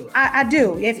capturer. I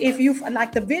do. If you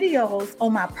like the videos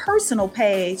on my personal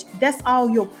page, that's all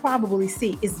you'll probably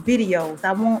see is videos.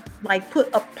 I won't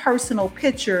put up personal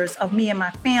pictures of me and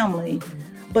my family.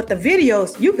 But the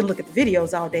videos, you can look at the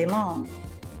videos all day long.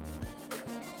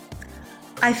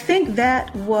 I think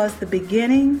that was the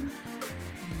beginning.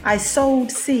 I sowed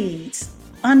seeds.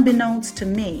 Unbeknownst to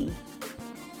me,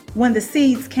 when the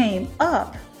seeds came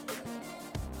up,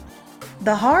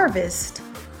 the harvest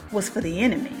was for the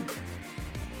enemy,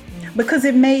 because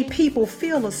it made people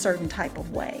feel a certain type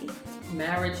of way.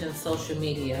 Marriage and social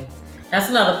media. That's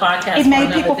another podcast. It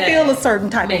made people feel a certain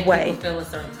type of way.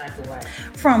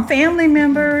 From family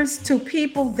members to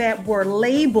people that were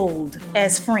labeled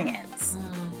as friends.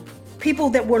 People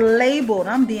that were labeled.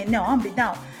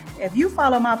 No. If you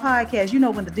follow my podcast,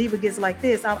 when the diva gets like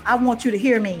this, I want you to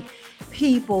hear me.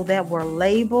 People that were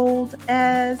labeled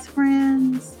as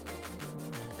friends.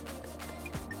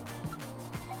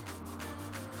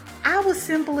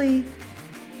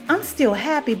 I'm still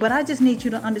happy, but I just need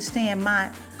you to understand my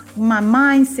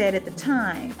mindset at the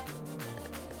time.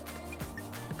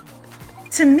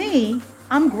 To me,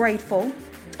 I'm grateful.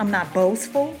 I'm not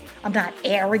boastful. I'm not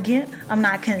arrogant. I'm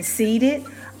not conceited.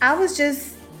 I was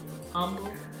just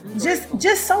humble.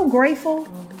 Just so grateful.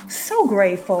 So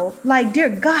grateful. Like, dear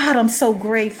God, I'm so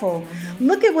grateful.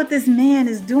 Look at what this man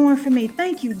is doing for me.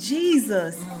 Thank you,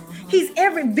 Jesus. He's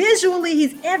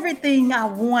everything I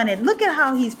wanted. Look at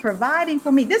how he's providing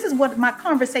for me. This is what my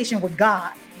conversation with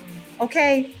God.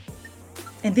 Okay?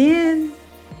 And then,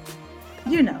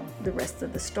 the rest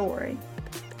of the story.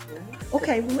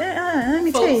 Okay, let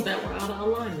me tell you. That were out of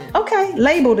alignment. Okay,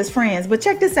 labeled as friends. But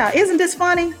check this out. Isn't this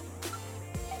funny?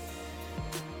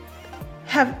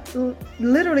 Have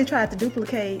literally tried to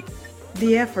duplicate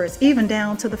the efforts, even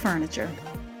down to the furniture.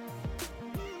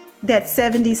 That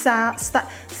 70s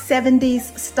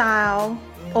style,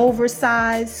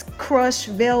 oversized, crushed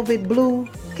velvet blue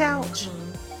couch.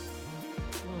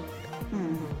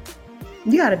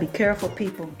 You got to be careful,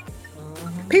 people.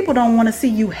 People don't want to see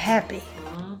you happy.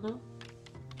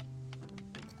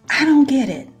 I don't get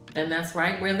it. And that's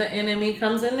right where the enemy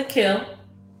comes in to kill.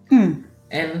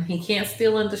 And he can't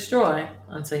steal and destroy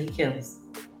until he kills.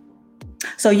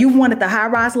 So you wanted the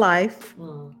high-rise life.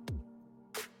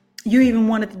 You even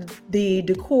wanted the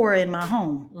decor in my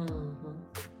home.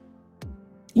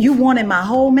 You wanted my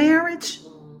whole marriage.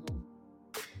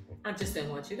 I just didn't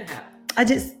want you to have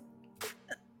it.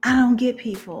 I don't get I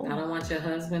people. don't want your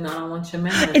husband. I don't want your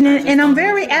marriage. And I'm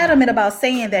very adamant about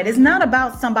saying that. It's not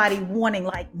about somebody wanting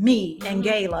like me and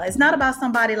Gayla. It's not about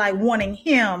somebody like wanting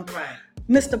him, Right.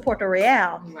 Mr. Puerto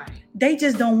Real. Right. They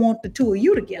just don't want the two of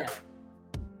you together.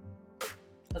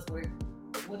 Because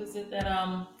what is it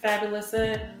that Fabulous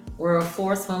said? We're a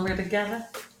force when we're together.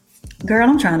 Girl,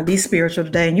 I'm trying to be spiritual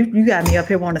today, and you got me up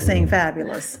here wanting to sing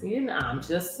Fabulous. You know, I'm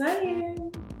just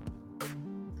saying.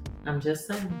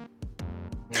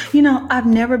 You know, I've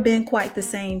never been quite the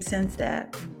same since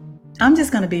that. I'm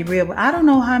just going to be real. I don't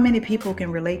know how many people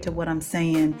can relate to what I'm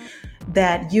saying,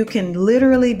 that you can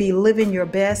literally be living your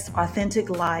best authentic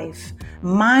life,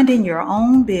 minding your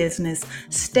own business,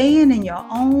 staying in your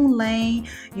own lane.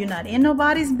 You're not in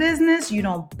nobody's business. You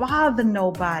don't bother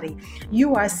nobody.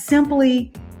 You are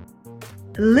simply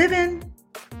living,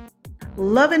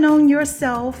 loving on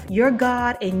yourself, your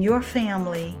God, and your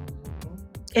family.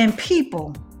 And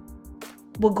people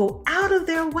will go out of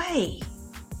their way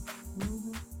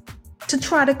to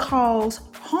try to cause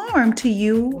harm to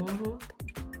you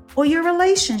or your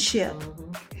relationship.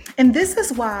 And this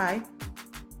is why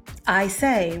I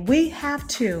say we have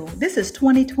to, this is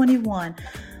 2021,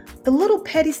 the little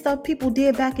petty stuff people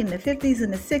did back in the 50s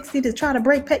and the 60s to try to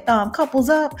break couples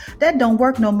up, that don't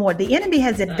work no more. The enemy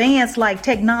has advanced like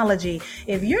technology.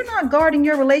 If you're not guarding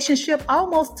your relationship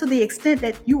almost to the extent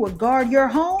that you would guard your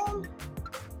home,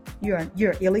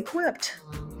 you're ill-equipped.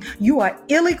 You are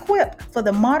ill-equipped for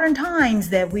the modern times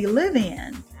that we live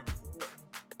in.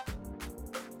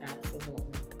 Absolutely.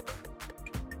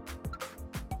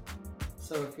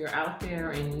 So if you're out there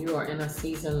and you are in a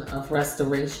season of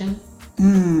restoration,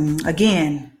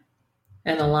 again,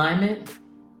 and alignment,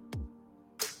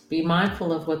 be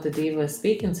mindful of what the diva is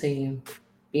speaking to you.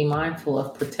 Be mindful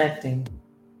of protecting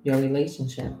your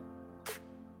relationship.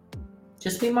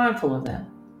 Just be mindful of that.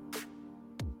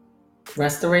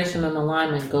 Restoration and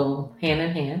alignment go hand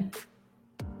in hand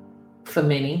for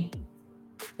many.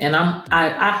 And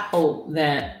I hope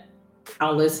that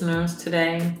our listeners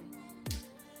today,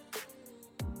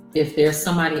 if there's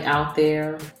somebody out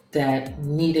there that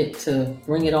needed to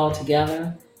bring it all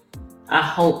together, I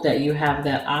hope that you have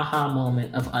that aha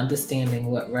moment of understanding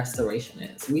what restoration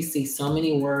is. We see so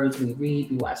many words, we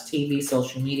read, we watch TV,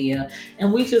 social media,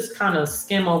 and we just kind of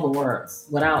skim over words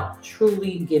without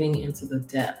truly getting into the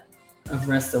depth of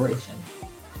restoration.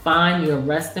 Find your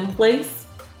resting place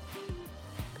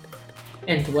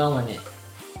and dwell in it.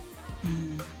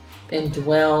 And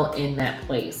dwell in that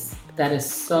place. That is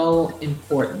so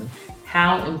important.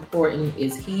 How important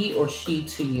is he or she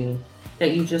to you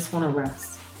that you just want to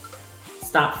rest?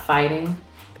 Stop fighting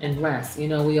and rest. You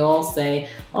know, we all say,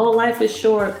 oh, life is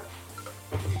short.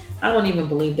 I don't even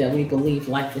believe that we believe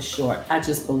life is short. I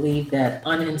just believe that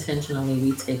unintentionally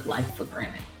we take life for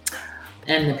granted.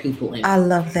 And the people in it. I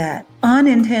love that.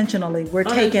 Unintentionally, we're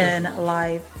taking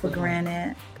life for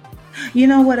granted. You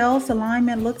know what else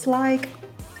alignment looks like?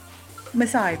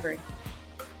 Miss Ivory.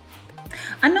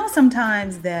 I know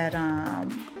sometimes that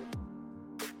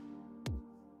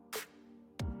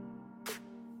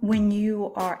when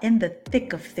you are in the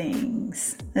thick of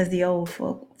things, as the old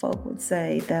folk would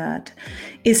say, that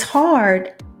it's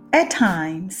hard at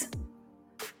times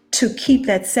to keep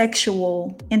that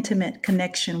sexual, intimate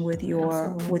connection with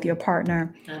your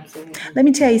partner. Absolutely. Let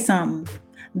me tell you something.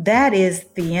 That is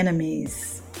the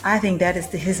enemy's. I think that is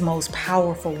his most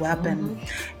powerful weapon,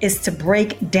 is to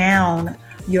break down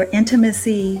your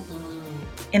intimacy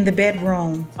in the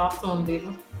bedroom. Talk to him,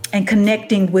 baby. And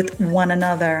connecting with one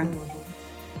another.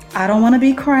 I don't want to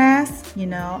be crass, you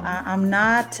know. I'm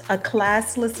not a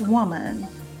classless woman.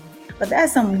 But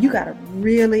that's something you got to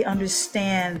really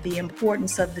understand, the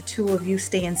importance of the two of you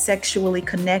staying sexually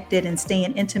connected and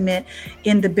staying intimate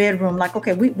in the bedroom. Like,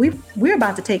 okay, we're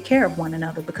about to take care of one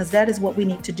another because that is what we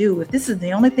need to do. If this is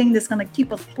the only thing that's going to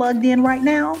keep us plugged in right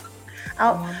now,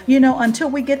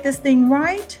 until we get this thing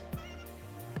right,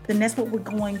 then that's what we're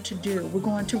going to do. We're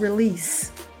going to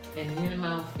release. And you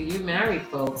know, for you married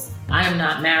folks, I am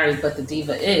not married, but the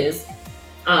diva is.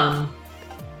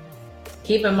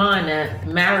 Keep in mind that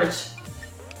marriage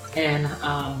and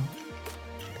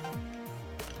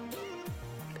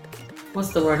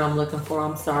what's the word I'm looking for?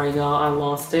 I'm sorry, y'all. I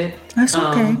lost it. That's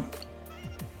okay.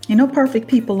 You know, perfect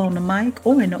people on the mic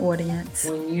or in the audience.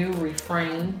 When you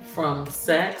refrain from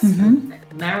sex,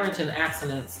 marriage and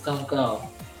abstinence don't go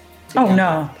together. Oh,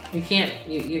 no. You can't.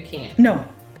 You can't. No.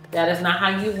 That is not how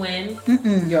you win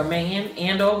your man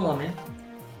and or woman.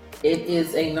 It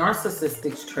is a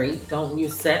narcissistic trait. Don't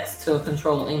use sex to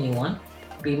control anyone.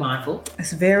 Be mindful.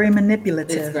 It's very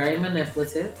manipulative. It's very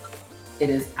manipulative. It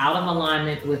is out of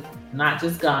alignment with not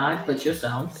just God, but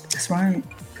yourselves. That's right.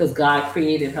 Because God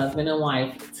created husband and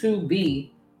wife to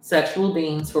be sexual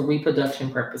beings for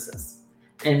reproduction purposes.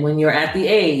 And when you're at the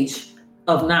age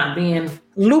of not being...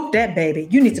 Loop that, baby.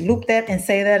 You need to loop that and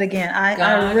say that again.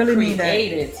 I really mean that. God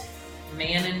created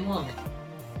man and woman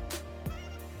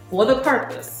for the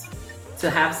purpose to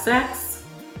have sex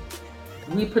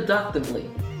reproductively.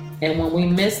 And when we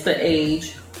miss the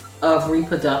age of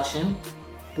reproduction,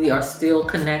 we are still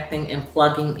connecting and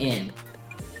plugging in.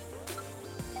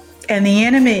 And the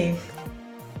enemy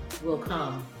will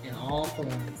come in all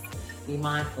forms. Be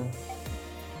mindful.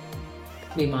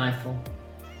 Be mindful.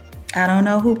 I don't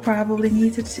know who probably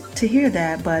needs to hear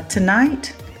that, but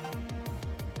tonight,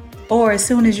 or as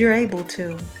soon as you're able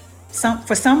to,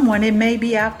 for someone, it may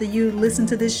be after you listen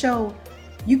to this show,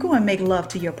 you go and make love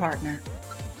to your partner.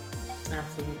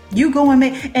 Absolutely. You go and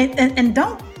make, and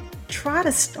don't try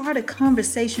to start a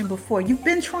conversation before. You've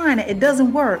been trying it. It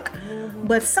doesn't work. Mm-hmm.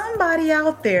 But somebody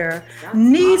out there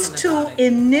needs to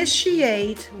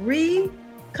initiate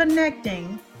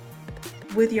reconnecting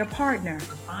with your partner.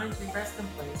 Find your resting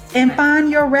place tonight. And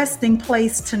find your resting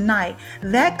place tonight.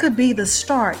 That could be the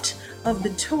start of the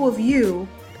two of you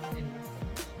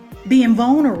being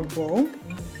vulnerable.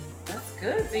 That's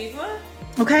good, Ziva.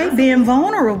 Okay, being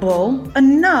vulnerable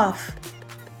enough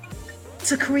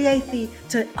to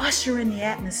to usher in the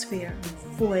atmosphere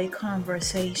for a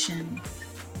conversation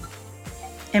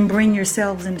and bring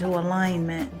yourselves into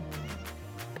alignment.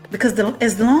 Because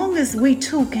as long as we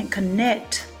two can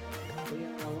connect,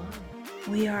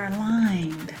 we are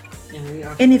aligned.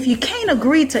 And if you can't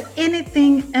agree to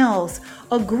anything else,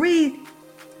 I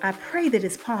pray that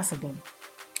it's possible.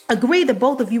 Agree that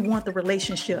both of you want the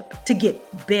relationship to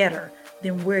get better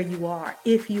than where you are.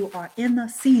 If you are in a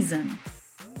season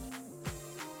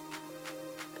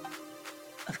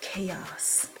of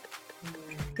chaos,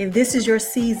 if this is your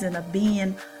season of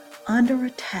being under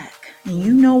attack, and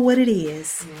you know what it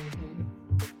is,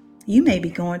 you may be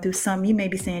going through something. You may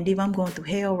be saying, Diva, I'm going through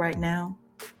hell right now.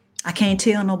 I can't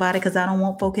tell nobody because I don't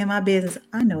want folk in my business.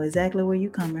 I know exactly where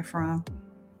you're coming from.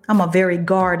 I'm a very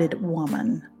guarded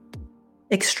woman.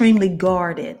 Extremely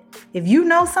guarded. If you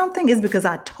know something, it's because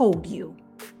I told you.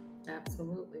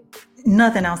 Absolutely.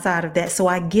 Nothing outside of that. So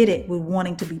I get it with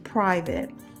wanting to be private.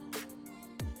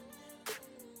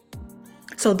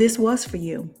 So this was for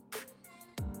you.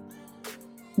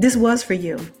 This was for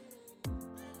you.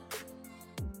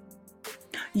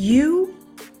 You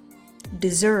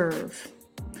deserve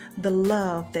the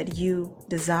love that you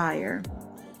desire.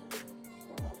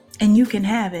 And you can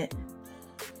have it.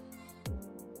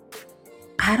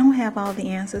 I don't have all the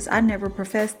answers. I never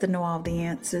professed to know all the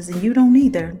answers, and you don't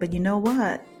either. But you know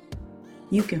what?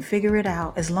 You can figure it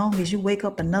out. As long as you wake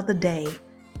up another day,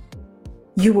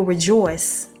 you will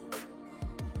rejoice.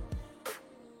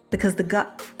 Because the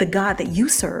God that you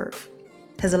serve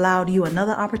has allowed you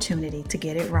another opportunity to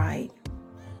get it right.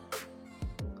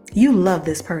 You love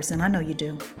this person. I know you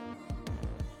do.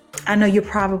 I know you're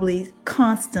probably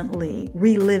constantly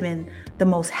reliving the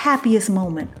most happiest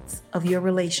moments of your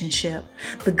relationship,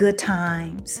 the good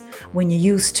times when you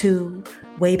used to,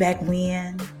 way back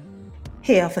when.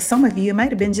 Hell, for some of you, it might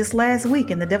have been just last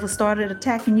week and the devil started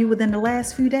attacking you within the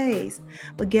last few days.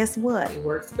 But guess what? It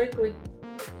works quickly.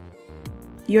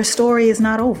 Your story is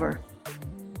not over.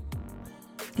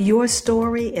 Your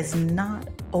story is not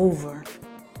over.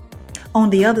 On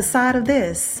the other side of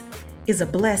this is a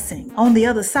blessing. On the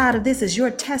other side of this is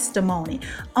your testimony.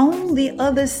 On the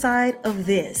other side of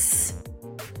this,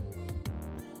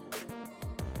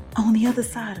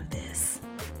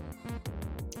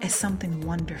 is something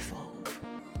wonderful.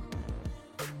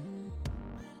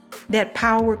 That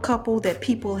power couple that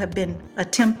people have been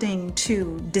attempting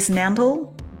to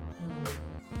dismantle,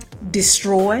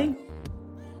 destroy,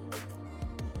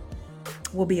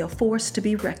 will be a force to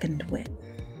be reckoned with.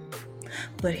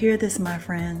 But hear this, my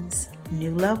friends,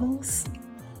 new levels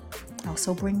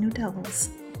also bring new devils.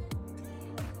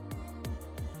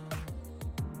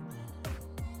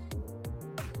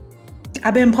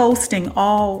 I've been posting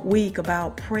all week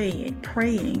about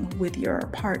praying with your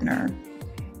partner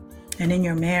and in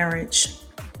your marriage.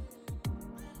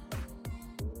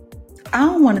 I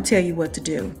don't want to tell you what to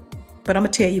do, but I'm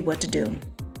going to tell you what to do.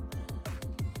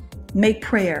 Make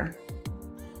prayer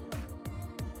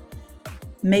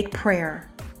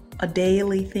a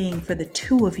daily thing for the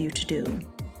two of you to do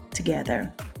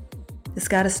together. It's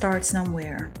got to start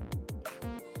somewhere.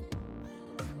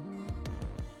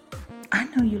 I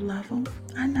know you love him.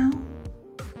 I know.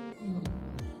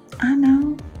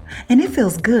 And it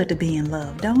feels good to be in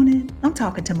love, don't it? I'm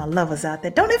talking to my lovers out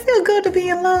there. Don't it feel good to be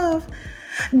in love?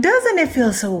 Doesn't it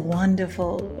feel so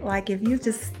wonderful? Like if you're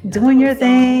just doing your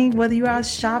thing, whether you're out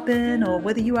shopping or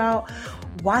whether you're out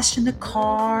washing the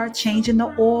car, changing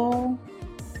the oil,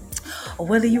 or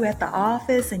whether you're at the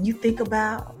office and you think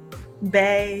about,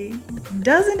 babe,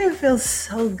 doesn't it feel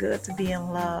so good to be in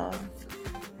love?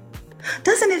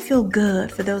 Doesn't it feel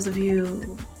good for those of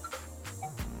you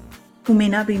who may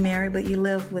not be married, but you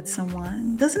live with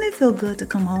someone? Doesn't it feel good to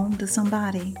come home to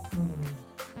somebody?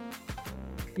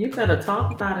 You better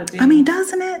talk about it, baby. I mean,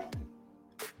 doesn't it?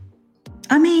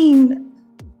 I mean,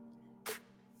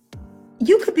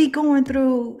 you could be going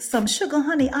through some sugar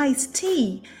honey iced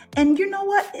tea, and you know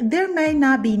what? There may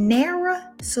not be nary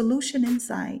solution in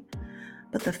sight,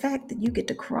 but the fact that you get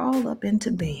to crawl up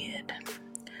into bed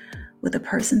with a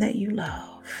person that you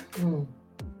love,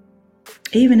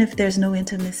 even if there's no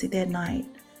intimacy that night,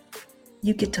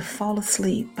 you get to fall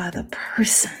asleep by the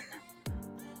person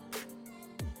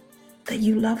that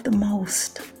you love the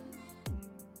most.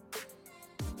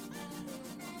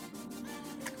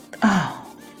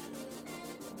 Oh,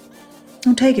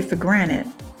 don't take it for granted.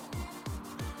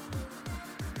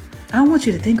 I want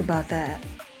you to think about that,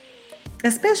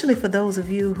 especially for those of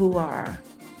you who are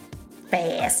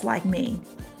fast like me.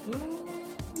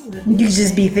 You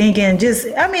just be thinking,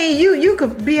 you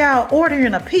could be out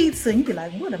ordering a pizza and you be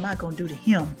like, what am I going to do to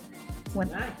him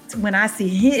when I see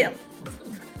him?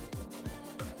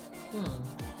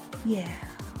 Yeah.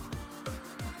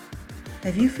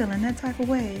 If you feeling that type of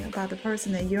way about the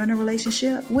person that you're in a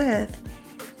relationship with,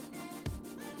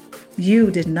 you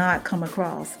did not come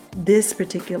across this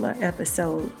particular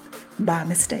episode by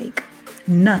mistake.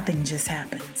 Nothing just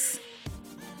happens.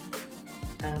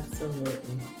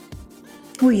 Absolutely.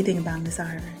 What do you think about Miss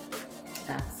Ivory?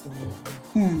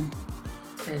 Absolutely.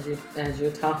 As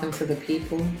you're talking to the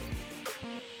people,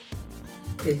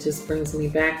 it just brings me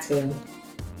back to,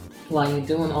 while you're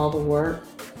doing all the work,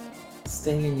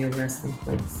 stay in your resting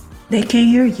place. They can't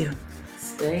hear you.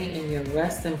 Stay in your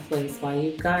resting place. While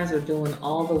you guys are doing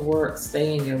all the work,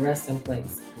 stay in your resting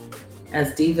place.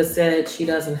 As Diva said, she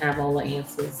doesn't have all the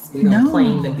answers. We don't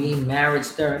claim to be marriage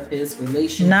therapists,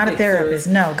 relationship Not a therapist.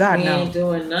 No, God, we no. ain't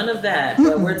doing none of that.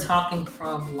 But we're talking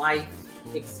from life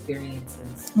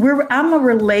experiences. I'm a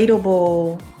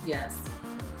relatable Yes.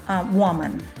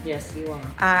 woman. Yes, you are.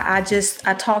 I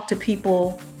talk to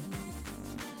people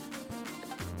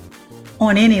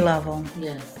on any level.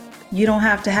 Yes. You don't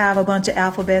have to have a bunch of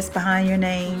alphabets behind your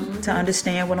name to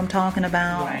understand what I'm talking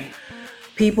about. Right.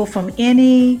 People from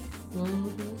any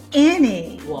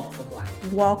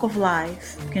walk of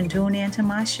life can tune into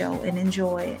my show and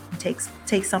enjoy it and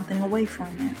take something away from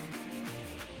it.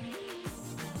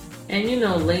 And you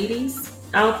know, ladies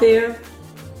out there,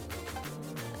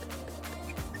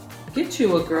 get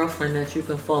you a girlfriend that you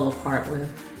can fall apart with.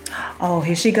 Oh,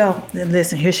 here she go.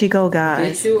 Listen, here she go,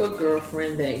 guys. Get you a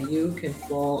girlfriend that you can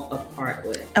fall apart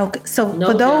with. Okay, so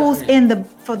No for those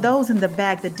judgment. in the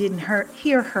back that didn't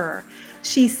hear her,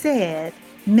 she said,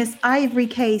 Miss Ivory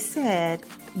K said,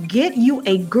 get you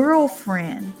a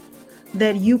girlfriend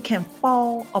that you can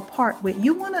fall apart with.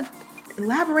 You want to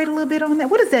elaborate a little bit on that?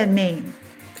 What does that mean?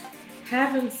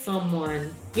 Having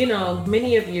someone, you know,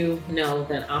 many of you know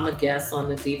that I'm a guest on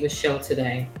the Diva show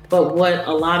today, but what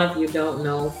a lot of you don't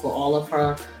know, for all of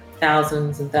her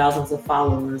thousands and thousands of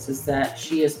followers, is that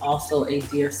she is also a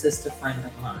dear sister friend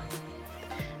of mine.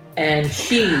 And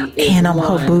she is And I'm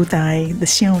her boo thing.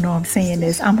 She don't know I'm saying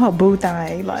this. I'm her boo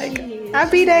thing. Like, I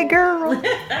be that girl.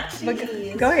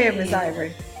 But go ahead, Miss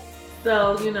Ivory.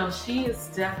 So, you know, she is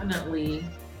definitely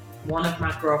one of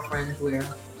my girlfriends where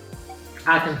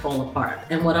I can fall apart.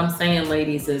 And what I'm saying,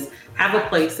 ladies, is have a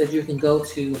place that you can go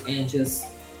to and just,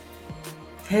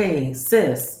 hey,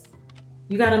 sis,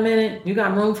 you got a minute? You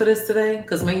got room for this today?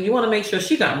 Because you want to make sure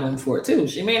she got room for it too.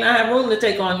 She may not have room to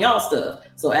take on y'all stuff.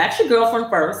 So ask your girlfriend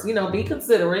first, you know, be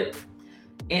considerate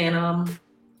and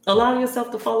allow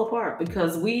yourself to fall apart,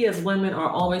 because we as women are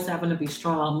always having to be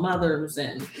strong mothers,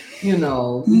 and you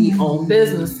know, we own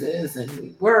businesses and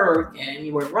we work,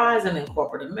 and we're rising in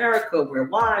corporate America, we're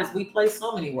wives, we play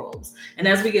so many roles, and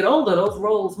as we get older those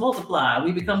roles multiply,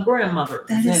 we become grandmothers.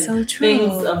 That is so true.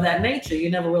 Things of that nature, you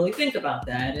never really think about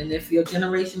that. And if your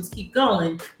generations keep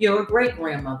going, you're a great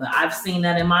grandmother. I've seen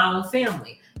that in my own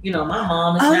family. You know, my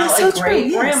mom is now a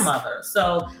great grandmother.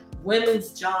 So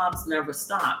women's jobs never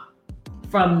stop.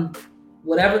 From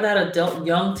whatever that adult,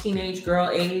 young teenage girl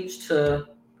age to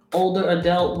older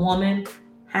adult woman,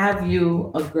 have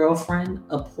you a girlfriend,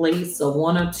 a place, or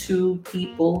one or two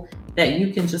people that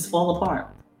you can just fall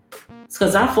apart.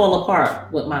 Because I fall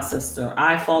apart with my sister.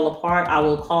 I fall apart. I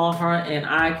will call her and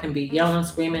I can be yelling,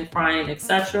 screaming, crying,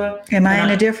 etc. Am I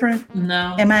any different?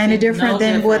 No. Am I any different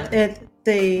than what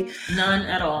None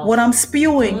at all. what I'm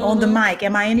spewing on the mic.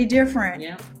 Am I any different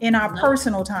in our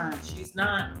personal time? She's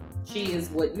not. She is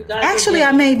what you guys. Actually,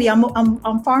 I may be.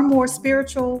 I'm far more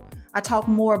spiritual. I talk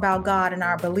more about God and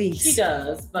our beliefs. She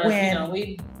does, but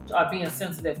we are being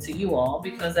sensitive to you all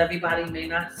because everybody may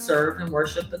not serve and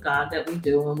worship the God that we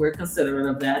do, and we're considerate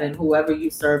of that. And whoever you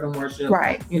serve and worship,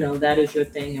 right? That is your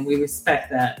thing, and we respect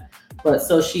that. But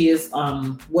so she is.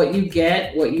 What you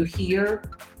get, what you hear,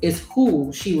 is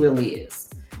who she really is.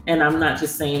 And I'm not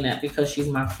just saying that because she's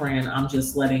my friend. I'm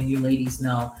just letting you ladies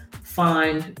know.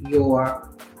 Find your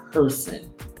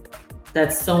person.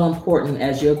 That's so important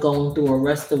as you're going through a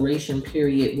restoration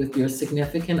period with your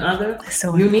significant other.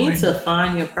 You need to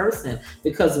find your person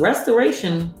because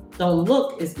restoration don't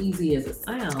look as easy as it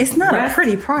sounds. It's not a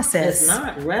pretty process. It's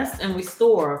not. Rest and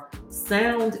restore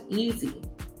sound easy,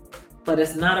 but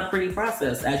it's not a pretty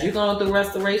process. As you're going through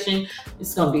restoration,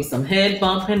 it's going to be some head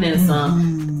bumping and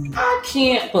some, I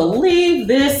can't believe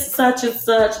this, such and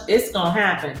such. It's going to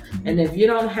happen. And if you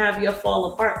don't have your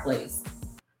fall apart place,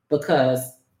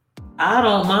 because I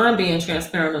don't mind being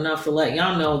transparent enough to let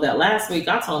y'all know that last week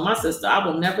I told my sister I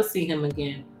will never see him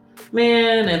again.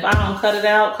 Man, if I don't cut it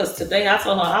out, because today I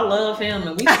told her I love him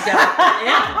and we together.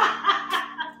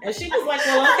 And she was like,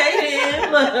 well, okay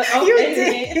then.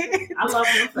 I love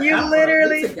him forever. You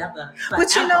literally. Together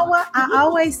but you know what? I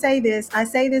always say this. I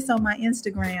say this on my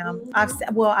Instagram.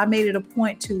 I made it a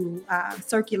point to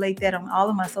circulate that on all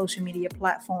of my social media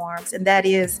platforms. And that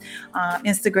is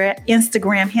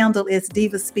Instagram handle is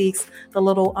Diva Speaks, the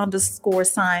little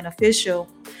 _ official.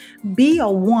 Be a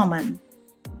woman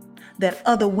that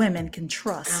other women can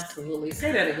trust. Absolutely.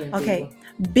 Say that again. Okay.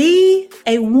 Diva. Be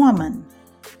a woman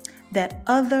that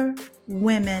other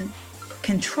women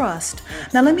can trust.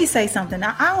 Now, let me say something.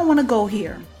 Now, I don't want to go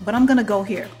here, but I'm going to go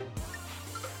here.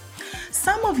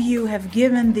 Some of you have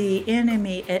given the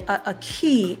enemy a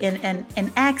key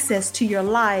and access to your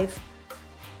life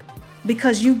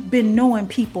because you've been knowing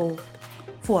people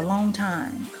for a long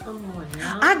time. Come on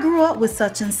now. I grew up with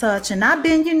such and such, and I've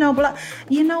been, you know what?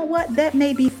 That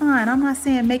may be fine. I'm not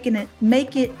saying make an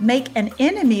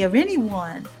enemy of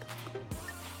anyone.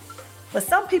 But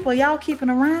some people y'all keeping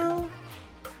around,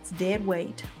 it's dead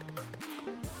weight.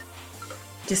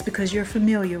 Just because you're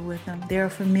familiar with them. They're a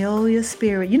familiar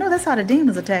spirit. You know, that's how the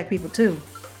demons attack people too.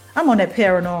 I'm on that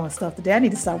paranormal stuff today. I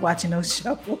need to start watching those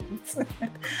shows.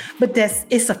 But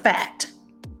it's a fact.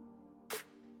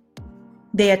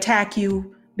 They attack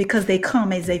you because they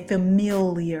come as a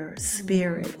familiar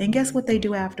spirit. And guess what they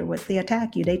do afterwards? They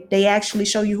attack you. They actually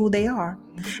show you who they are.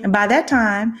 And by that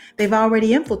time, they've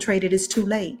already infiltrated. It's too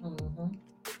late.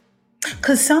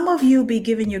 Because some of you be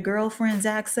giving your girlfriends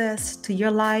access to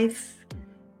your life,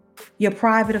 your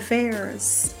private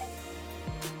affairs.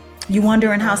 You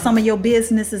wondering how some of your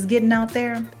business is getting out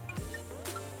there?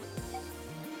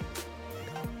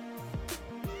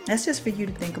 That's just for you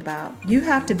to think about. You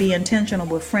have to be intentional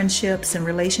with friendships and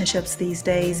relationships these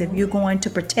days if you're going to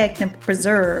protect and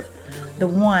preserve the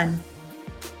one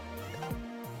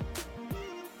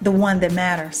that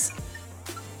matters.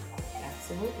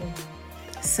 Absolutely.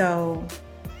 So,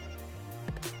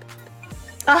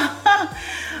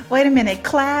 wait a minute.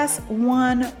 Class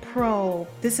 1 Pro.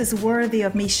 This is worthy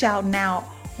of me shouting out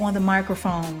on the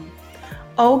microphone.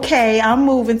 Okay, I'm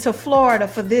moving to Florida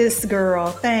for this,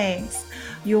 girl. Thanks.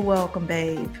 You're welcome,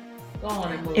 babe. Go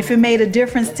on and move. If it made a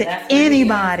difference to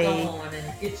anybody, go on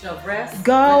and get your rest.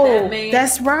 Go.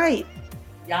 That's right.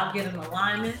 Y'all get in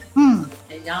alignment and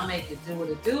y'all make it do what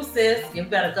it do, sis. You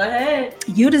better go ahead.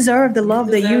 You deserve the love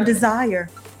that you desire.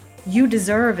 You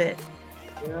deserve it.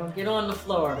 Girl, get on to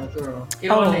Florida, girl.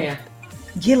 Get on there.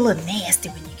 Get a little nasty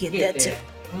when you get there too.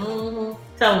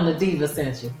 Tell them the diva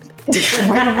sent you.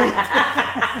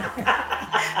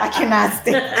 I cannot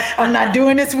stand. I'm not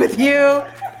doing this with you.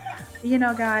 You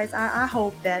know, guys, I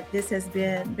hope that this has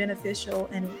been beneficial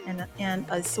and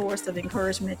a source of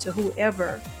encouragement to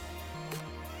whomever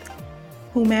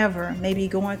may be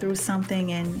going through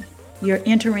something and you're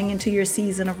entering into your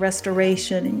season of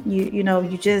restoration and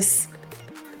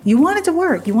you want it to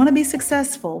work. You want to be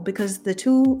successful because the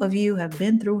two of you have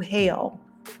been through hell.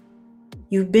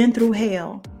 You've been through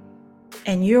hell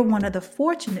and you're one of the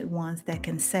fortunate ones that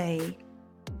can say,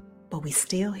 but we're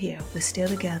still here. We're still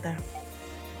together.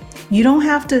 You don't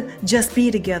have to just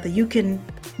be together. You can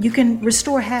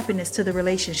restore happiness to the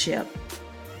relationship.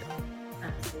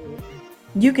 Absolutely.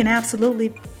 You can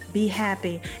absolutely be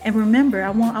happy. And remember,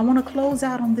 I want to close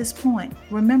out on this point.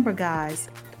 Remember, guys,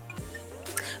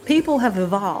 people have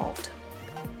evolved.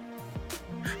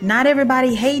 Not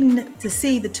everybody hating to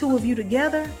see the two of you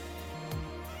together.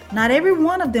 Not every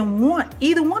one of them want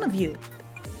either one of you.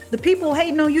 The people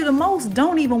hating on you the most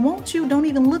don't even want you, don't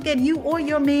even look at you or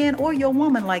your man or your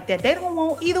woman like that. They don't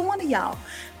want either one of y'all.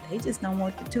 They just don't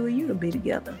want the two of you to be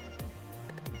together.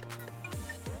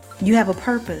 You have a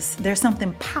purpose. There's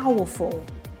something powerful,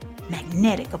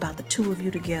 magnetic about the two of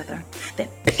you together that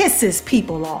pisses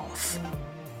people off.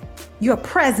 Your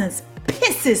presence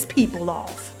pisses people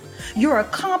off. Your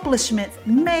accomplishments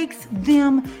makes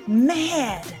them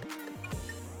mad.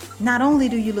 Not only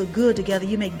do you look good together,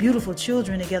 you make beautiful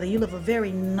children together. You live a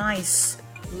very nice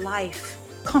life,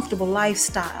 comfortable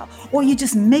lifestyle, or you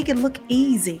just make it look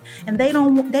easy. And they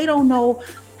don't know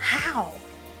how.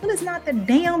 Well, it's not their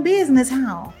damn business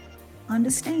how.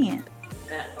 Understand?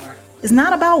 That part. It's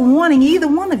not about wanting either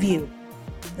one of you,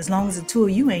 as long as the two of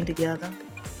you ain't together.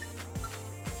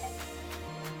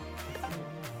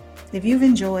 If you've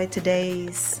enjoyed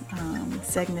today's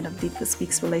segment of Diva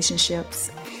Speaks Relationships,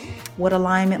 what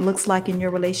alignment looks like in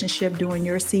your relationship during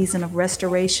your season of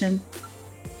restoration,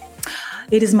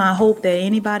 it is my hope that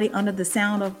anybody under the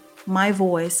sound of my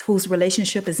voice whose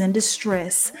relationship is in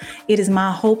distress, it is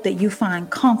my hope that you find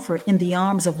comfort in the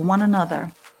arms of one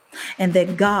another, and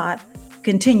that God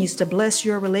continues to bless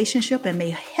your relationship and may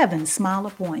heaven smile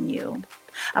upon you.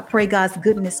 I pray God's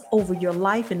goodness over your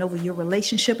life and over your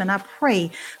relationship. And I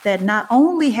pray that not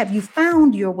only have you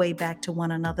found your way back to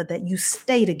one another, that you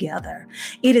stay together.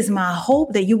 It is my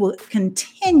hope that you will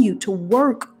continue to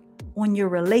work on your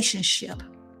relationship.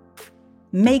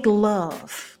 Make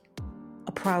love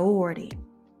a priority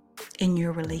in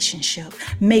your relationship.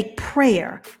 Make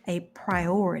prayer a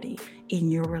priority in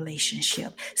your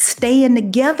relationship. Staying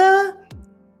together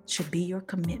should be your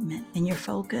commitment and your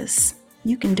focus.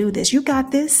 You can do this. You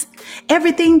got this.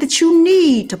 Everything that you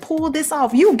need to pull this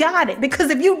off, you got it.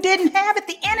 Because if you didn't have it,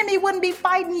 the enemy wouldn't be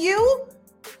fighting you.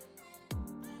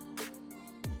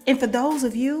 And for those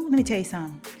of you, let me tell you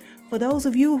something. For those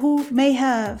of you who may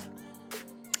have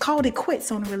called it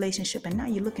quits on a relationship and now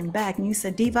you're looking back and you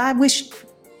said, Diva, I wish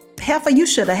Heifer, you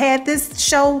should have had this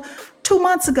show 2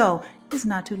 months ago. It's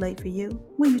not too late for you.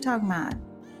 What are you talking about?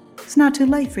 It's not too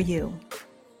late for you.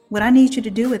 What I need you to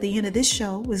do at the end of this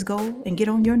show is go and get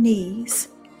on your knees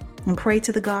and pray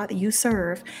to the God that you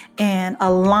serve and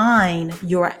align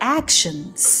your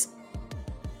actions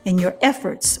and your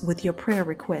efforts with your prayer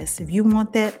requests. If you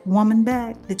want that woman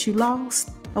back that you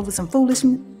lost over some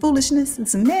foolishness and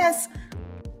some mess,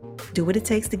 do what it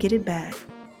takes to get it back.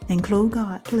 Include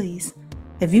God, please.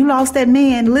 If you lost that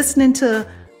man listening to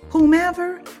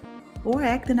whomever or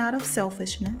acting out of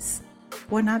selfishness,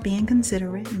 or not being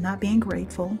considerate, not being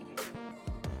grateful,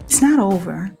 it's not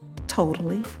over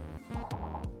totally.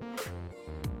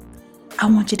 I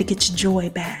want you to get your joy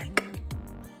back.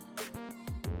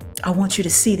 I want you to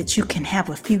see that you can have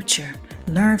a future.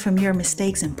 Learn from your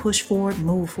mistakes and push forward,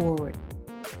 move forward.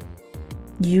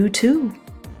 You too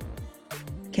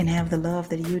can have the love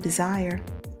that you desire.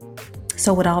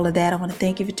 So with all of that, I want to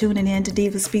thank you for tuning in to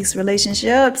Diva Speaks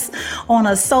Relationships on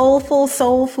a soulful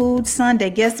soul food Sunday.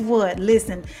 Guess what?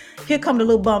 Listen, here come the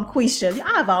little bum Quisha.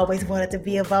 I've always wanted to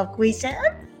be a bum Quisha.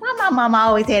 My mama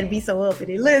always had to be so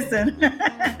uppity. Listen.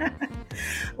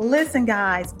 Listen,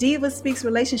 guys, Diva Speaks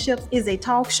Relationships is a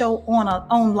talk show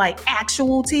on like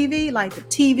actual TV, like the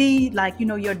TV, like, you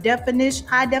know, your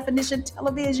high definition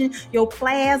television, your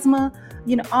plasma,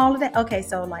 you know, all of that. Okay,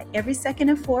 so like every second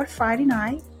and fourth Friday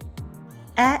night,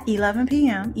 at 11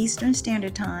 p.m. Eastern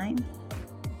Standard Time,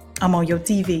 I'm on your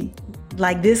TV.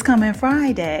 Like this coming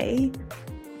Friday,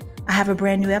 I have a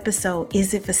brand new episode,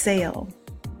 Is It For Sale?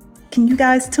 Can you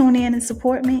guys tune in and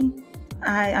support me?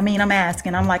 I'm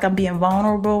asking. I'm being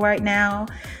vulnerable right now.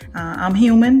 I'm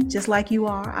human, just like you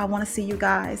are. I want to see you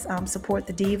guys support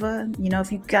the Diva. You know, if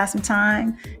you got some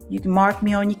time, you can mark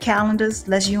me on your calendars.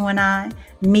 Let's you and I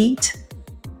meet.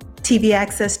 TV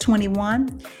Access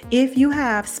 21. If you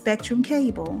have Spectrum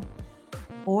Cable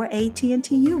or AT&T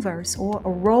Uverse or a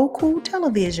Roku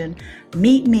television,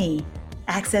 meet me,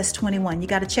 Access 21. You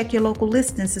got to check your local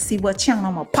listings to see what channel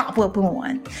I'm going to pop up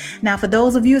on. Now, for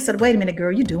those of you who said, wait a minute,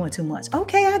 girl, you're doing too much.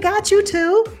 Okay, I got you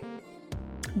too.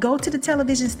 Go to the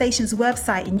television station's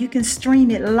website and you can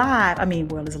stream it live.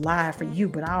 It's live for you,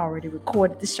 but I already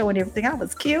recorded the show and everything. I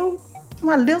was cute.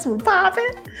 My lips were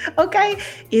popping. Okay.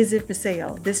 Is It For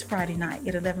Sale? This Friday night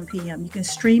at 11 p.m. You can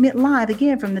stream it live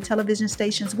again from the television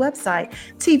station's website,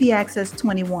 TV Access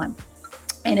 21.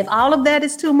 And if all of that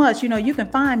is too much, you know, you can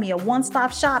find me a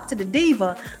one-stop shop to the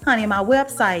Diva, honey, my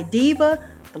website, Diva,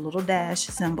 the little dash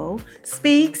symbol,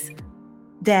 speaks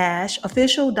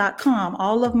official.com.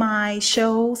 All of my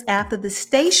shows, after the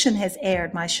station has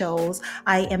aired my shows,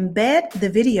 I embed the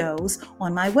videos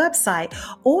on my website.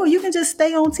 Or you can just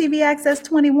stay on TV Access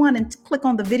 21 and click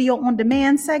on the video on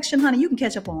demand section, honey. You can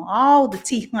catch up on all the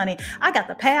tea, honey. I got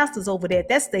the pastors over there at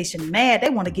that station mad. They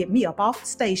want to get me up off the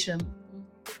station.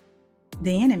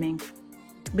 The enemy.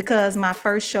 Because my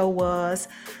first show was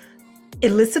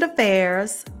illicit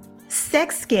affairs,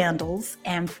 sex scandals,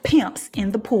 and pimps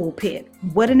in the pulpit.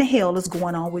 What in the hell is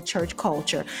going on with church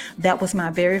culture? That was my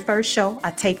very first show.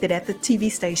 I taped it at the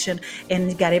TV station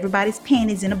and got everybody's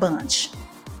panties in a bunch.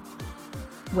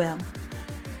 Well,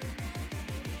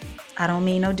 I don't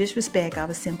mean no disrespect. I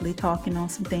was simply talking on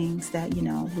some things that,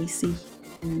 we see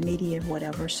in the media,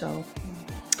 whatever. So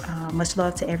much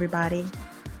love to everybody.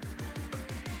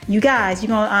 You guys, you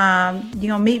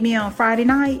gonna meet me on Friday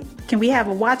night? Can we have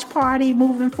a watch party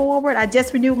moving forward? I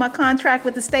just renewed my contract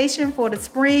with the station for the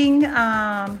spring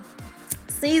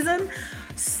season.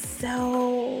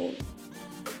 So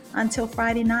until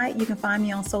Friday night, you can find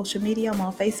me on social media. I'm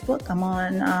on Facebook. I'm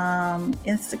on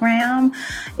Instagram.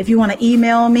 If you want to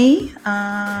email me,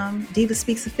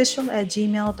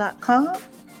 divaspeaksofficial@gmail.com.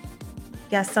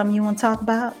 Got something you want to talk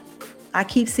about? I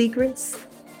keep secrets.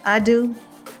 I do.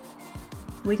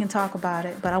 We can talk about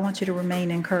it, but I want you to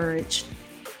remain encouraged.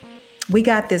 We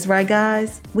got this, right,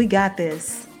 guys? We got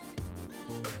this.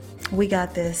 We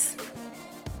got this.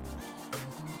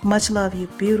 Much love, you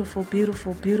beautiful,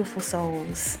 beautiful, beautiful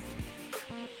souls.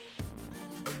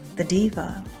 The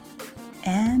Diva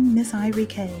and Miss Irie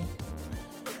K.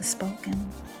 The Spoken.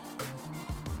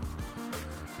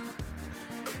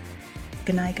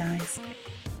 Good night, guys.